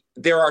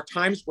there are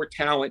times where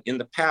talent in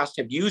the past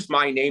have used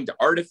my name to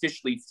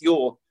artificially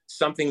fuel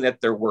something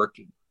that they're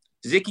working.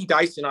 Zicky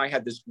Dice and I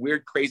had this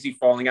weird, crazy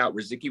falling out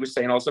where Zicky was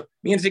saying also,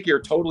 me and Zicky are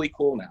totally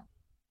cool now.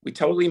 We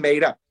totally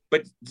made up.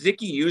 But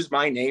Zicky used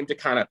my name to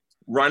kind of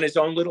run his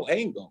own little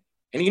angle.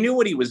 And he knew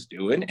what he was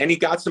doing, and he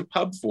got some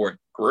pub for it.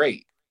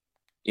 Great.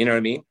 You know what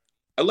I mean?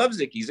 I love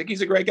Zicky.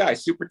 Zicky's a great guy,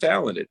 super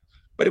talented.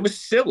 But it was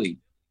silly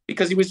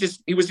because he was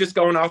just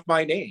going off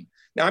my name.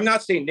 Now, I'm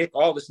not saying Nick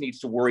Aldis needs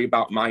to worry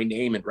about my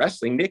name in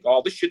wrestling. Nick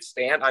Aldis should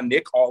stand on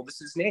Nick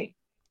Aldis's name.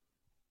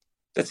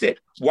 That's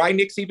it. Why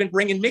Nick's even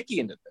bringing Mickey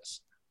into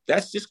this?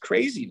 That's just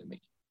crazy to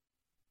me.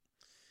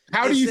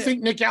 How do you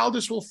think Nick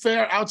Aldis will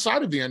fare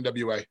outside of the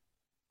NWA?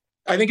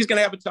 I think he's going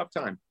to have a tough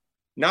time.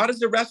 Not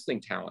as a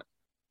wrestling talent,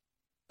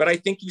 but I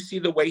think you see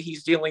the way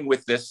he's dealing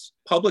with this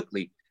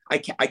publicly. I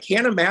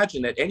can't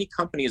imagine that any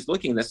company is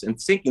looking at this and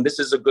thinking this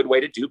is a good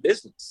way to do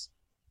business.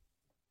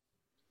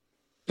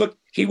 Look,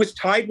 he was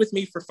tied with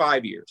me for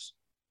 5 years.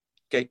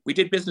 Okay. We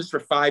did business for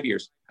 5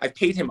 years. I've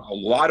paid him a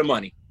lot of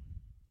money.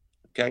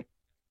 Okay.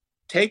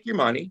 Take your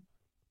money,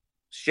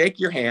 shake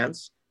your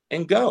hands,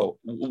 and go.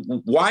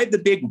 Why the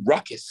big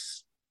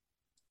ruckus?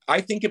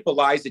 I think it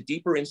belies a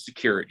deeper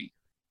insecurity.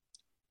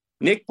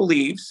 Nick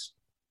believes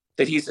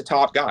that he's the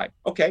top guy.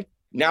 Okay.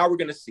 Now we're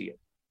going to see it.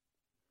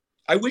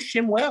 I wish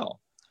him well.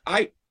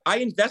 I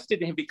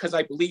invested in him because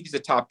I believe he's a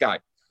top guy.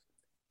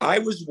 I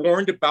was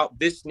warned about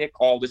this Nick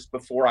Aldis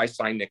before I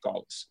signed Nick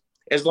Aldis.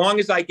 As long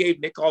as I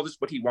gave Nick Aldis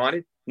what he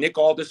wanted, Nick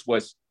Aldis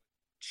was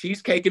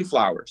cheesecake and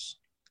flowers.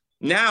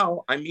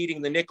 Now I'm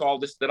meeting the Nick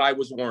Aldis that I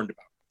was warned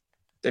about,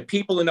 that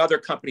people in other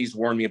companies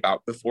warned me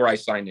about before I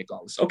signed Nick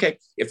Aldis. Okay,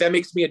 if that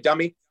makes me a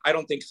dummy, I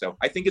don't think so.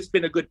 I think it's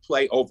been a good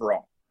play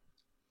overall.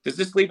 Does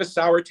this leave a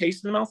sour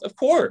taste in the mouth? Of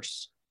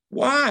course.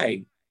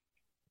 Why?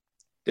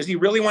 Does he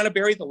really want to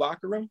bury the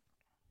locker room?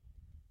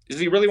 Does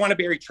he really want to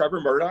bury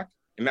Trevor Murdoch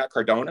and Matt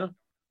Cardona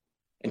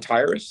and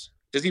Tyrus?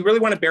 Does he really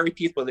want to bury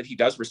people that he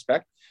does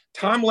respect?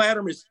 Tom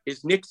Latimer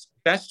is Nick's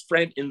best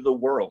friend in the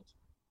world.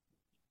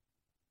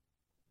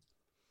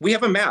 We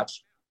have a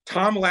match,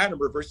 Tom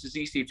Latimer versus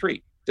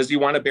EC3. Does he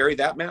want to bury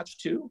that match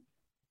too?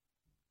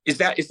 Is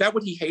that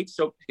what he hates?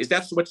 So is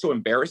that what's so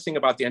embarrassing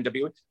about the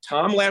NWA?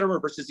 Tom Latimer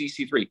versus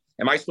EC3.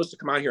 Am I supposed to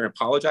come out here and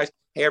apologize?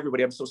 Hey,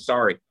 everybody, I'm so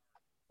sorry.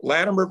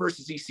 Latimer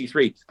versus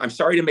EC3. I'm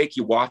sorry to make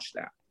you watch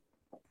that.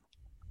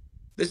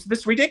 This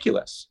is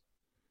ridiculous.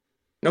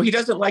 No, he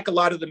doesn't like a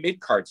lot of the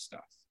mid-card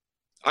stuff.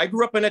 I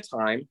grew up in a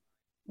time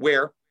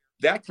where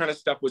that kind of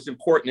stuff was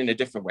important in a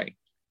different way.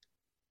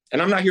 And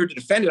I'm not here to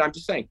defend it. I'm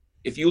just saying,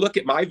 if you look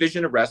at my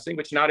vision of wrestling,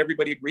 which not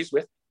everybody agrees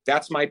with,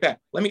 that's my bet.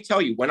 Let me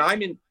tell you, when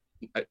I'm in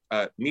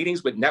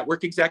meetings with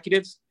network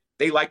executives,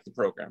 they like the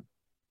program.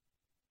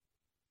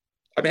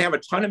 I've been having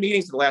a ton of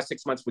meetings in the last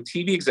 6 months with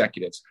TV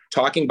executives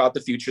talking about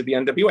the future of the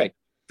NWA.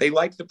 They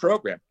like the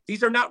program.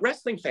 These are not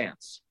wrestling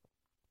fans.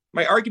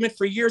 My argument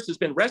for years has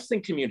been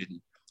wrestling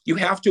community. You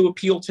have to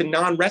appeal to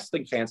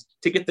non-wrestling fans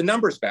to get the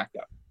numbers back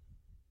up.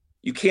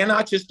 You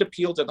cannot just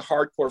appeal to the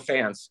hardcore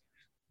fans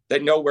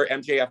that know where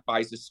MJF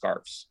buys his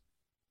scarves.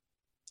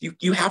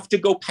 You have to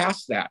go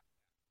past that.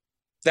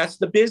 That's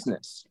the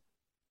business.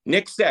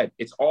 Nick said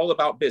it's all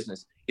about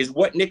business. Is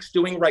what Nick's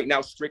doing right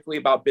now strictly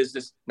about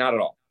business? Not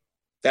at all.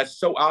 That's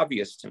so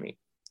obvious to me.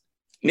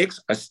 Nick's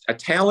a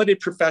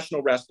talented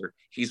professional wrestler.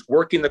 He's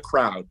working the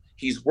crowd.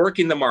 He's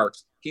working the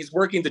marks. He's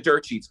working the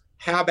dirt sheets.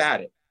 Have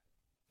at it.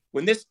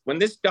 When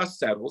this dust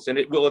settles, and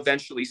it will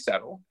eventually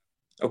settle,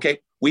 okay,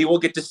 we will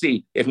get to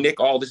see if Nick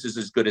Aldis is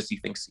as good as he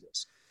thinks he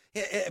is.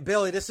 Yeah,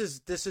 Billy, this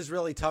is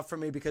really tough for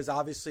me because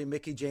obviously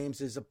Mickie James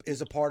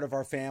is a part of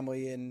our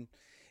family and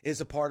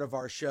is a part of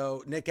our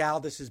show. Nick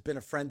Aldis has been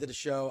a friend of the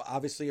show,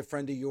 obviously a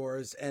friend of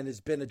yours, and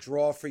has been a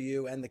draw for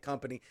you and the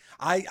company.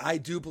 I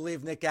do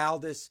believe Nick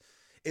Aldis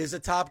is a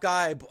top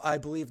guy. I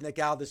believe Nick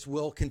Aldis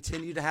will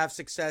continue to have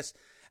success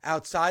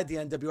outside the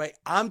NWA.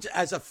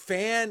 As a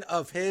fan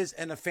of his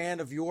and a fan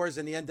of yours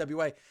in the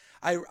NWA,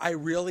 I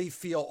really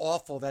feel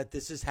awful that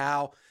this is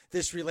how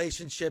this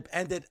relationship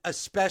ended,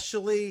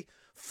 especially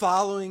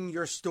following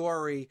your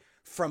story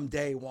from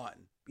day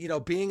one. You know,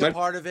 being a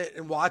part of it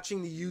and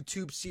watching the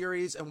YouTube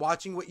series and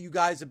watching what you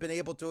guys have been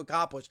able to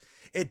accomplish.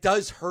 It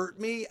does hurt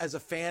me as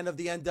a fan of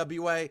the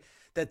NWA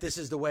that this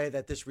is the way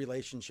that this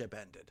relationship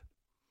ended.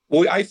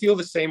 Well, I feel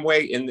the same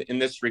way in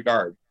this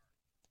regard.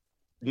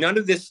 None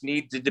of this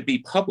needed to be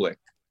public.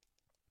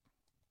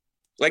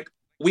 Like,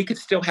 we could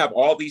still have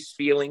all these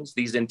feelings,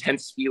 these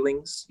intense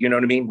feelings. You know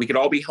what I mean? We could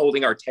all be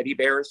holding our teddy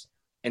bears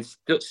and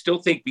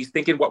still be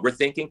thinking what we're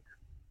thinking.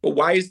 But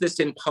why is this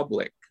in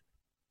public?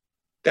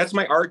 That's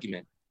my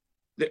argument.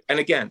 And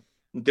again,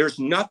 there's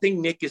nothing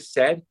Nick has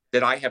said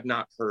that I have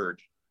not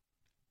heard,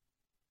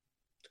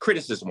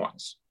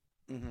 criticism-wise.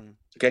 Mm-hmm.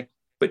 Okay?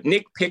 But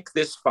Nick picked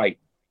this fight.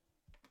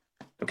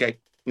 Okay?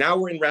 Now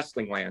we're in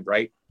wrestling land,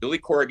 right? Billy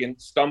Corgan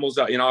stumbles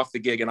off the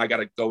gig, and I got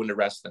to go into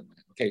wrestling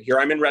land. Okay, here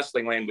I'm in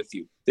wrestling land with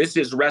you. This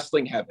is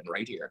wrestling heaven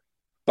right here.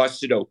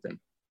 Busted open.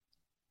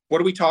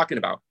 What are we talking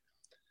about?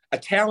 A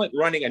talent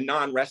running a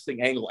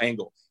non-wrestling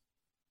angle.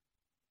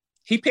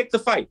 He picked the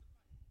fight.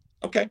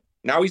 Okay,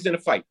 now he's in a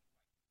fight.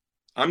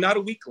 I'm not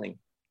a weakling.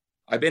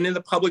 I've been in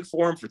the public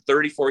forum for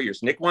 34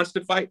 years. Nick wants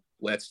to fight?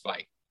 Let's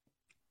fight.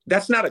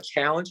 That's not a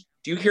challenge.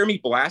 Do you hear me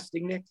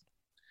blasting Nick?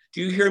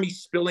 Do you hear me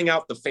spilling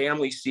out the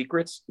family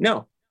secrets?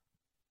 No.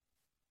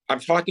 I'm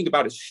talking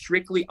about it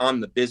strictly on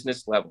the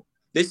business level.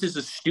 This is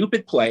a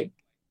stupid play.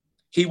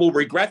 He will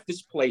regret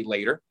this play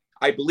later.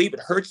 I believe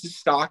it hurts his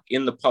stock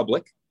in the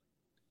public.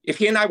 If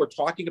he and I were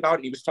talking about it,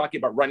 and he was talking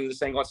about running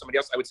this angle on somebody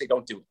else, I would say,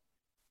 don't do it.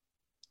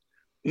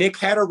 Nick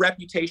had a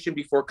reputation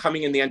before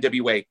coming in the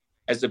NWA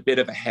as a bit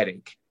of a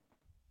headache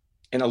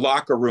and a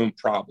locker room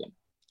problem.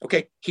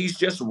 Okay, he's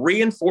just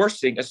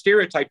reinforcing a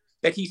stereotype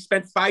that he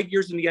spent 5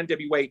 years in the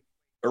NWA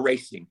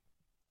erasing.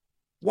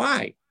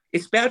 Why?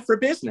 It's bad for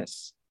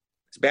business.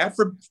 It's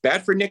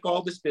bad for Nick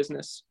Aldis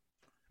business.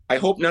 I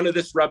hope none of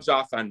this rubs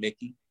off on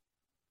Mickey.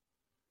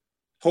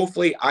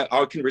 Hopefully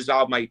I can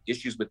resolve my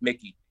issues with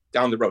Mickey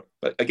down the road.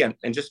 But again,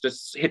 and just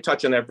to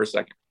touch on that for a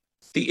second,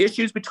 the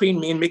issues between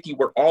me and Mickey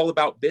were all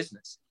about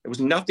business. It was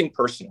nothing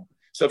personal.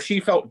 So if she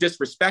felt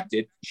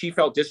disrespected, she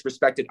felt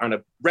disrespected on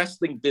a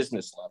wrestling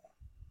business level.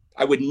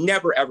 I would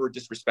never, ever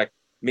disrespect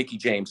Mickie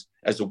James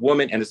as a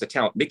woman and as a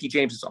talent. Mickie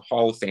James is a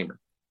Hall of Famer,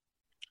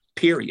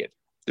 period.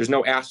 There's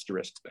no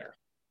asterisk there.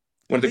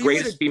 One of the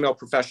greatest female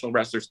professional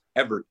wrestlers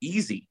ever.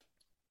 Easy.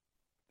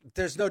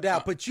 There's no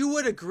doubt. But you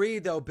would agree,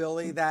 though,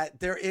 Billy, that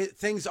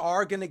things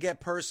are going to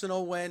get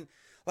personal when,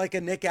 like,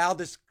 a Nick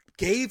Aldis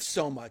gave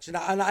so much. And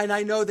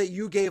I know that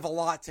you gave a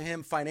lot to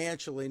him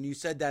financially, and you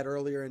said that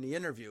earlier in the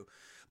interview.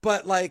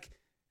 But, like,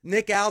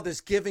 Nick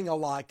Aldis giving a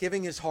lot,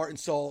 giving his heart and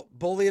soul.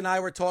 Bully and I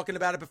were talking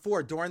about it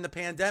before. During the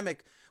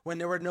pandemic, when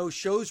there were no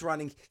shows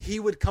running, he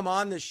would come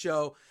on this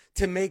show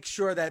to make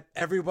sure that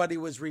everybody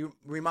was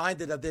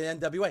reminded of the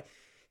NWA.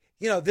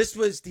 You know, the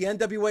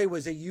NWA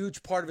was a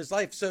huge part of his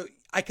life. So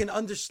I can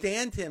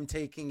understand him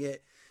taking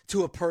it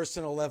to a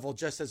personal level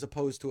just as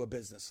opposed to a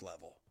business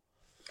level.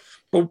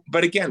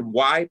 But again,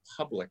 why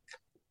public?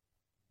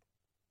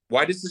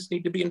 Why does this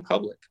need to be in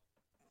public?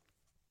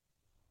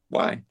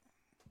 Why?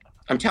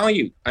 I'm telling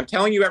you,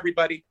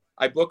 everybody,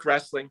 I book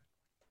wrestling.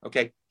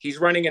 Okay. He's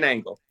running an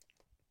angle.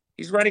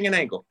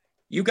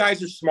 You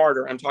guys are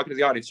smarter. I'm talking to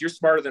the audience. You're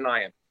smarter than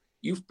I am.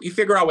 You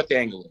figure out what the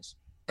angle is.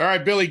 All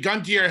right, Billy,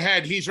 gun to your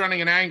head. He's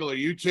running an angle. Are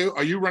you too?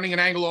 Are you running an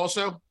angle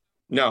also?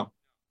 No.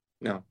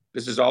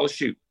 This is all a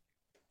shoot.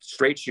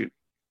 Straight shoot.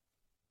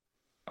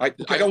 I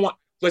don't want,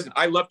 listen,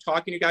 I love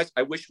talking to you guys.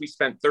 I wish we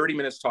spent 30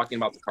 minutes talking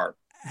about the card.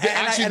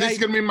 Actually, this is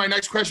going to be my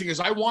next question because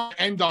I want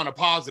to end on a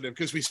positive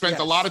because we spent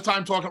a lot of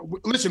time talking.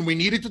 Listen, we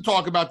needed to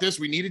talk about this.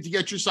 We needed to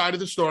get your side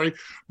of the story,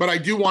 but I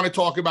do want to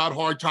talk about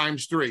Hard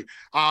Times 3.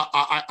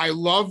 I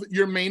love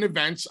your main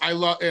events. I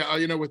love,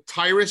 with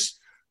Tyrus,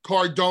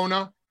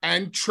 Cardona,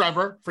 and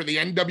Trevor for the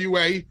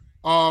NWA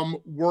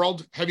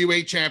World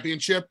Heavyweight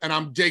Championship. And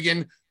I'm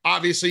digging,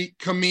 obviously,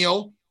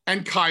 Camille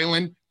and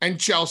Kylan and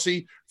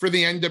Chelsea for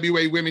the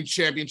NWA Women's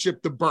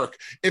Championship, the Burke.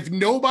 If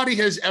nobody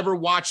has ever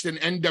watched an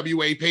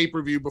NWA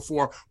pay-per-view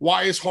before,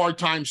 why is Hard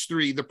Times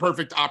 3 the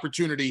perfect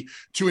opportunity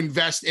to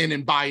invest in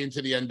and buy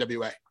into the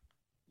NWA?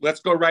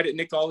 Let's go right at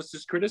Nick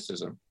Aldis'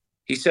 criticism.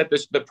 He said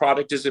the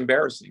product is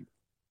embarrassing.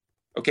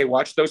 Okay,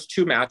 watch those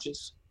 2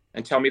 matches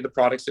and tell me the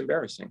product's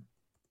embarrassing.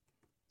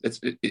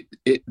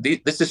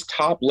 This is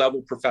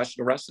top-level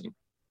professional wrestling.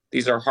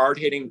 These are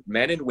hard-hitting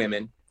men and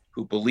women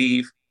who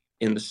believe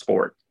in the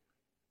sport,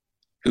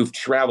 who've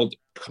traveled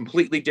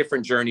completely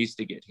different journeys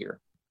to get here.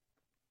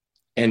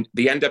 And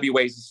the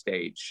NWA is a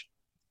stage.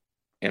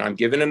 And I'm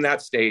giving them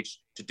that stage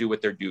to do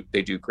what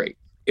they do great.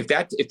 If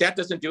that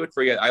doesn't do it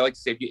for you, I like to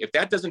say, if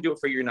that doesn't do it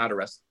for you, you're not a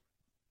wrestler.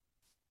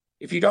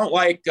 If you don't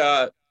like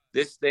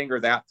this thing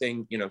or that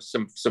thing,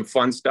 some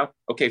fun stuff,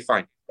 okay,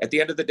 fine. At the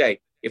end of the day,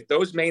 if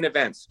those main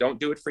events don't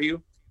do it for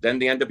you, then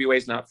the NWA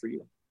is not for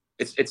you.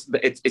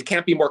 it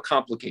can't be more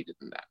complicated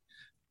than that.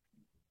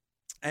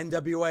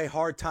 NWA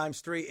Hard Times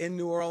 3 in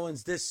New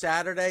Orleans this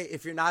Saturday.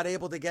 If you're not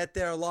able to get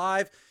there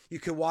live, you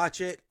can watch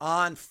it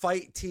on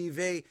Fight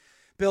TV.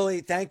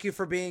 Billy, thank you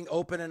for being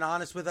open and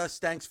honest with us.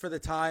 Thanks for the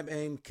time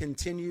and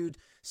continued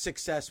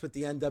success with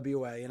the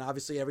NWA and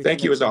obviously everything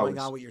that's going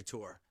on with your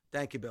tour.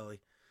 Thank you, Billy.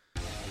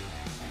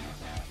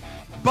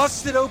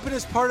 Busted Open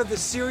is part of the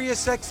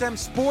SiriusXM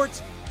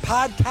Sports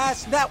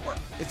Podcast Network.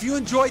 If you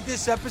enjoyed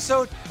this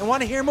episode and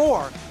want to hear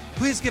more,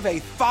 please give a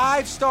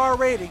 5-star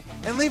rating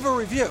and leave a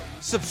review.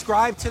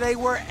 Subscribe today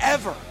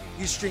wherever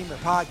you stream your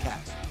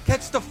podcast.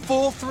 Catch the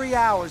full 3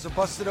 hours of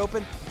Busted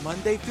Open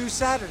Monday through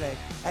Saturday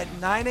at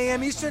 9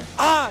 a.m. Eastern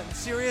on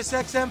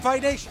SiriusXM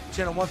Fight Nation,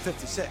 channel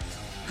 156.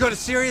 Go to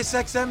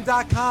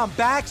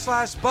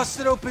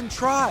SiriusXM.com/Busted Open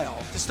Trial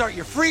to start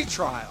your free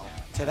trial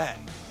today.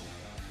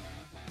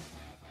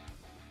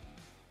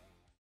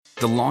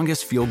 The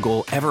longest field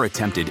goal ever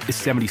attempted is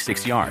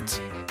 76 yards.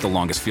 The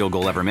longest field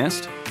goal ever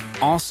missed?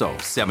 Also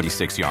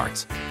 76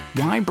 yards.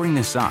 Why bring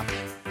this up?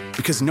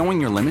 Because knowing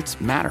your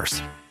limits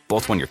matters,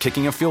 both when you're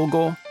kicking a field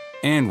goal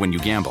and when you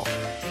gamble.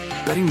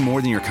 Betting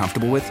more than you're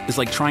comfortable with is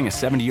like trying a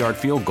 70-yard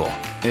field goal.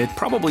 It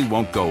probably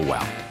won't go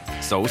well.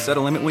 So set a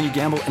limit when you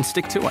gamble and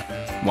stick to it.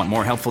 Want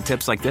more helpful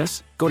tips like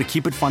this? Go to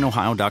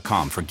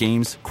keepitfunohio.com for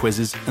games,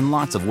 quizzes, and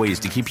lots of ways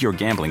to keep your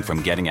gambling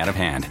from getting out of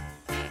hand.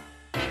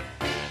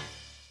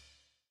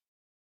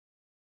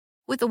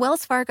 With the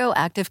Wells Fargo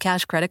Active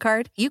Cash Credit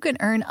Card, you can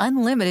earn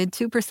unlimited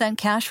 2%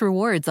 cash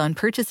rewards on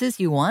purchases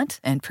you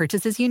want and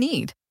purchases you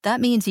need. That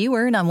means you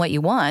earn on what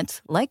you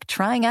want, like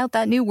trying out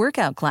that new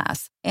workout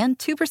class, and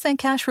 2%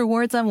 cash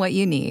rewards on what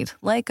you need,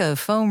 like a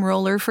foam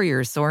roller for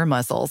your sore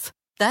muscles.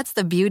 That's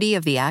the beauty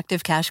of the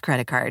Active Cash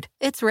Credit Card.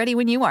 It's ready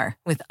when you are,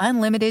 with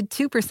unlimited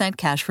 2%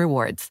 cash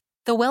rewards.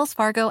 The Wells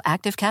Fargo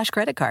Active Cash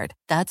Credit Card.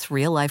 That's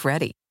real life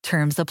ready.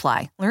 Terms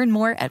apply. Learn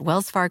more at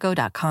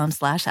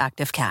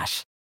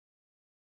wellsfargo.com/activecash.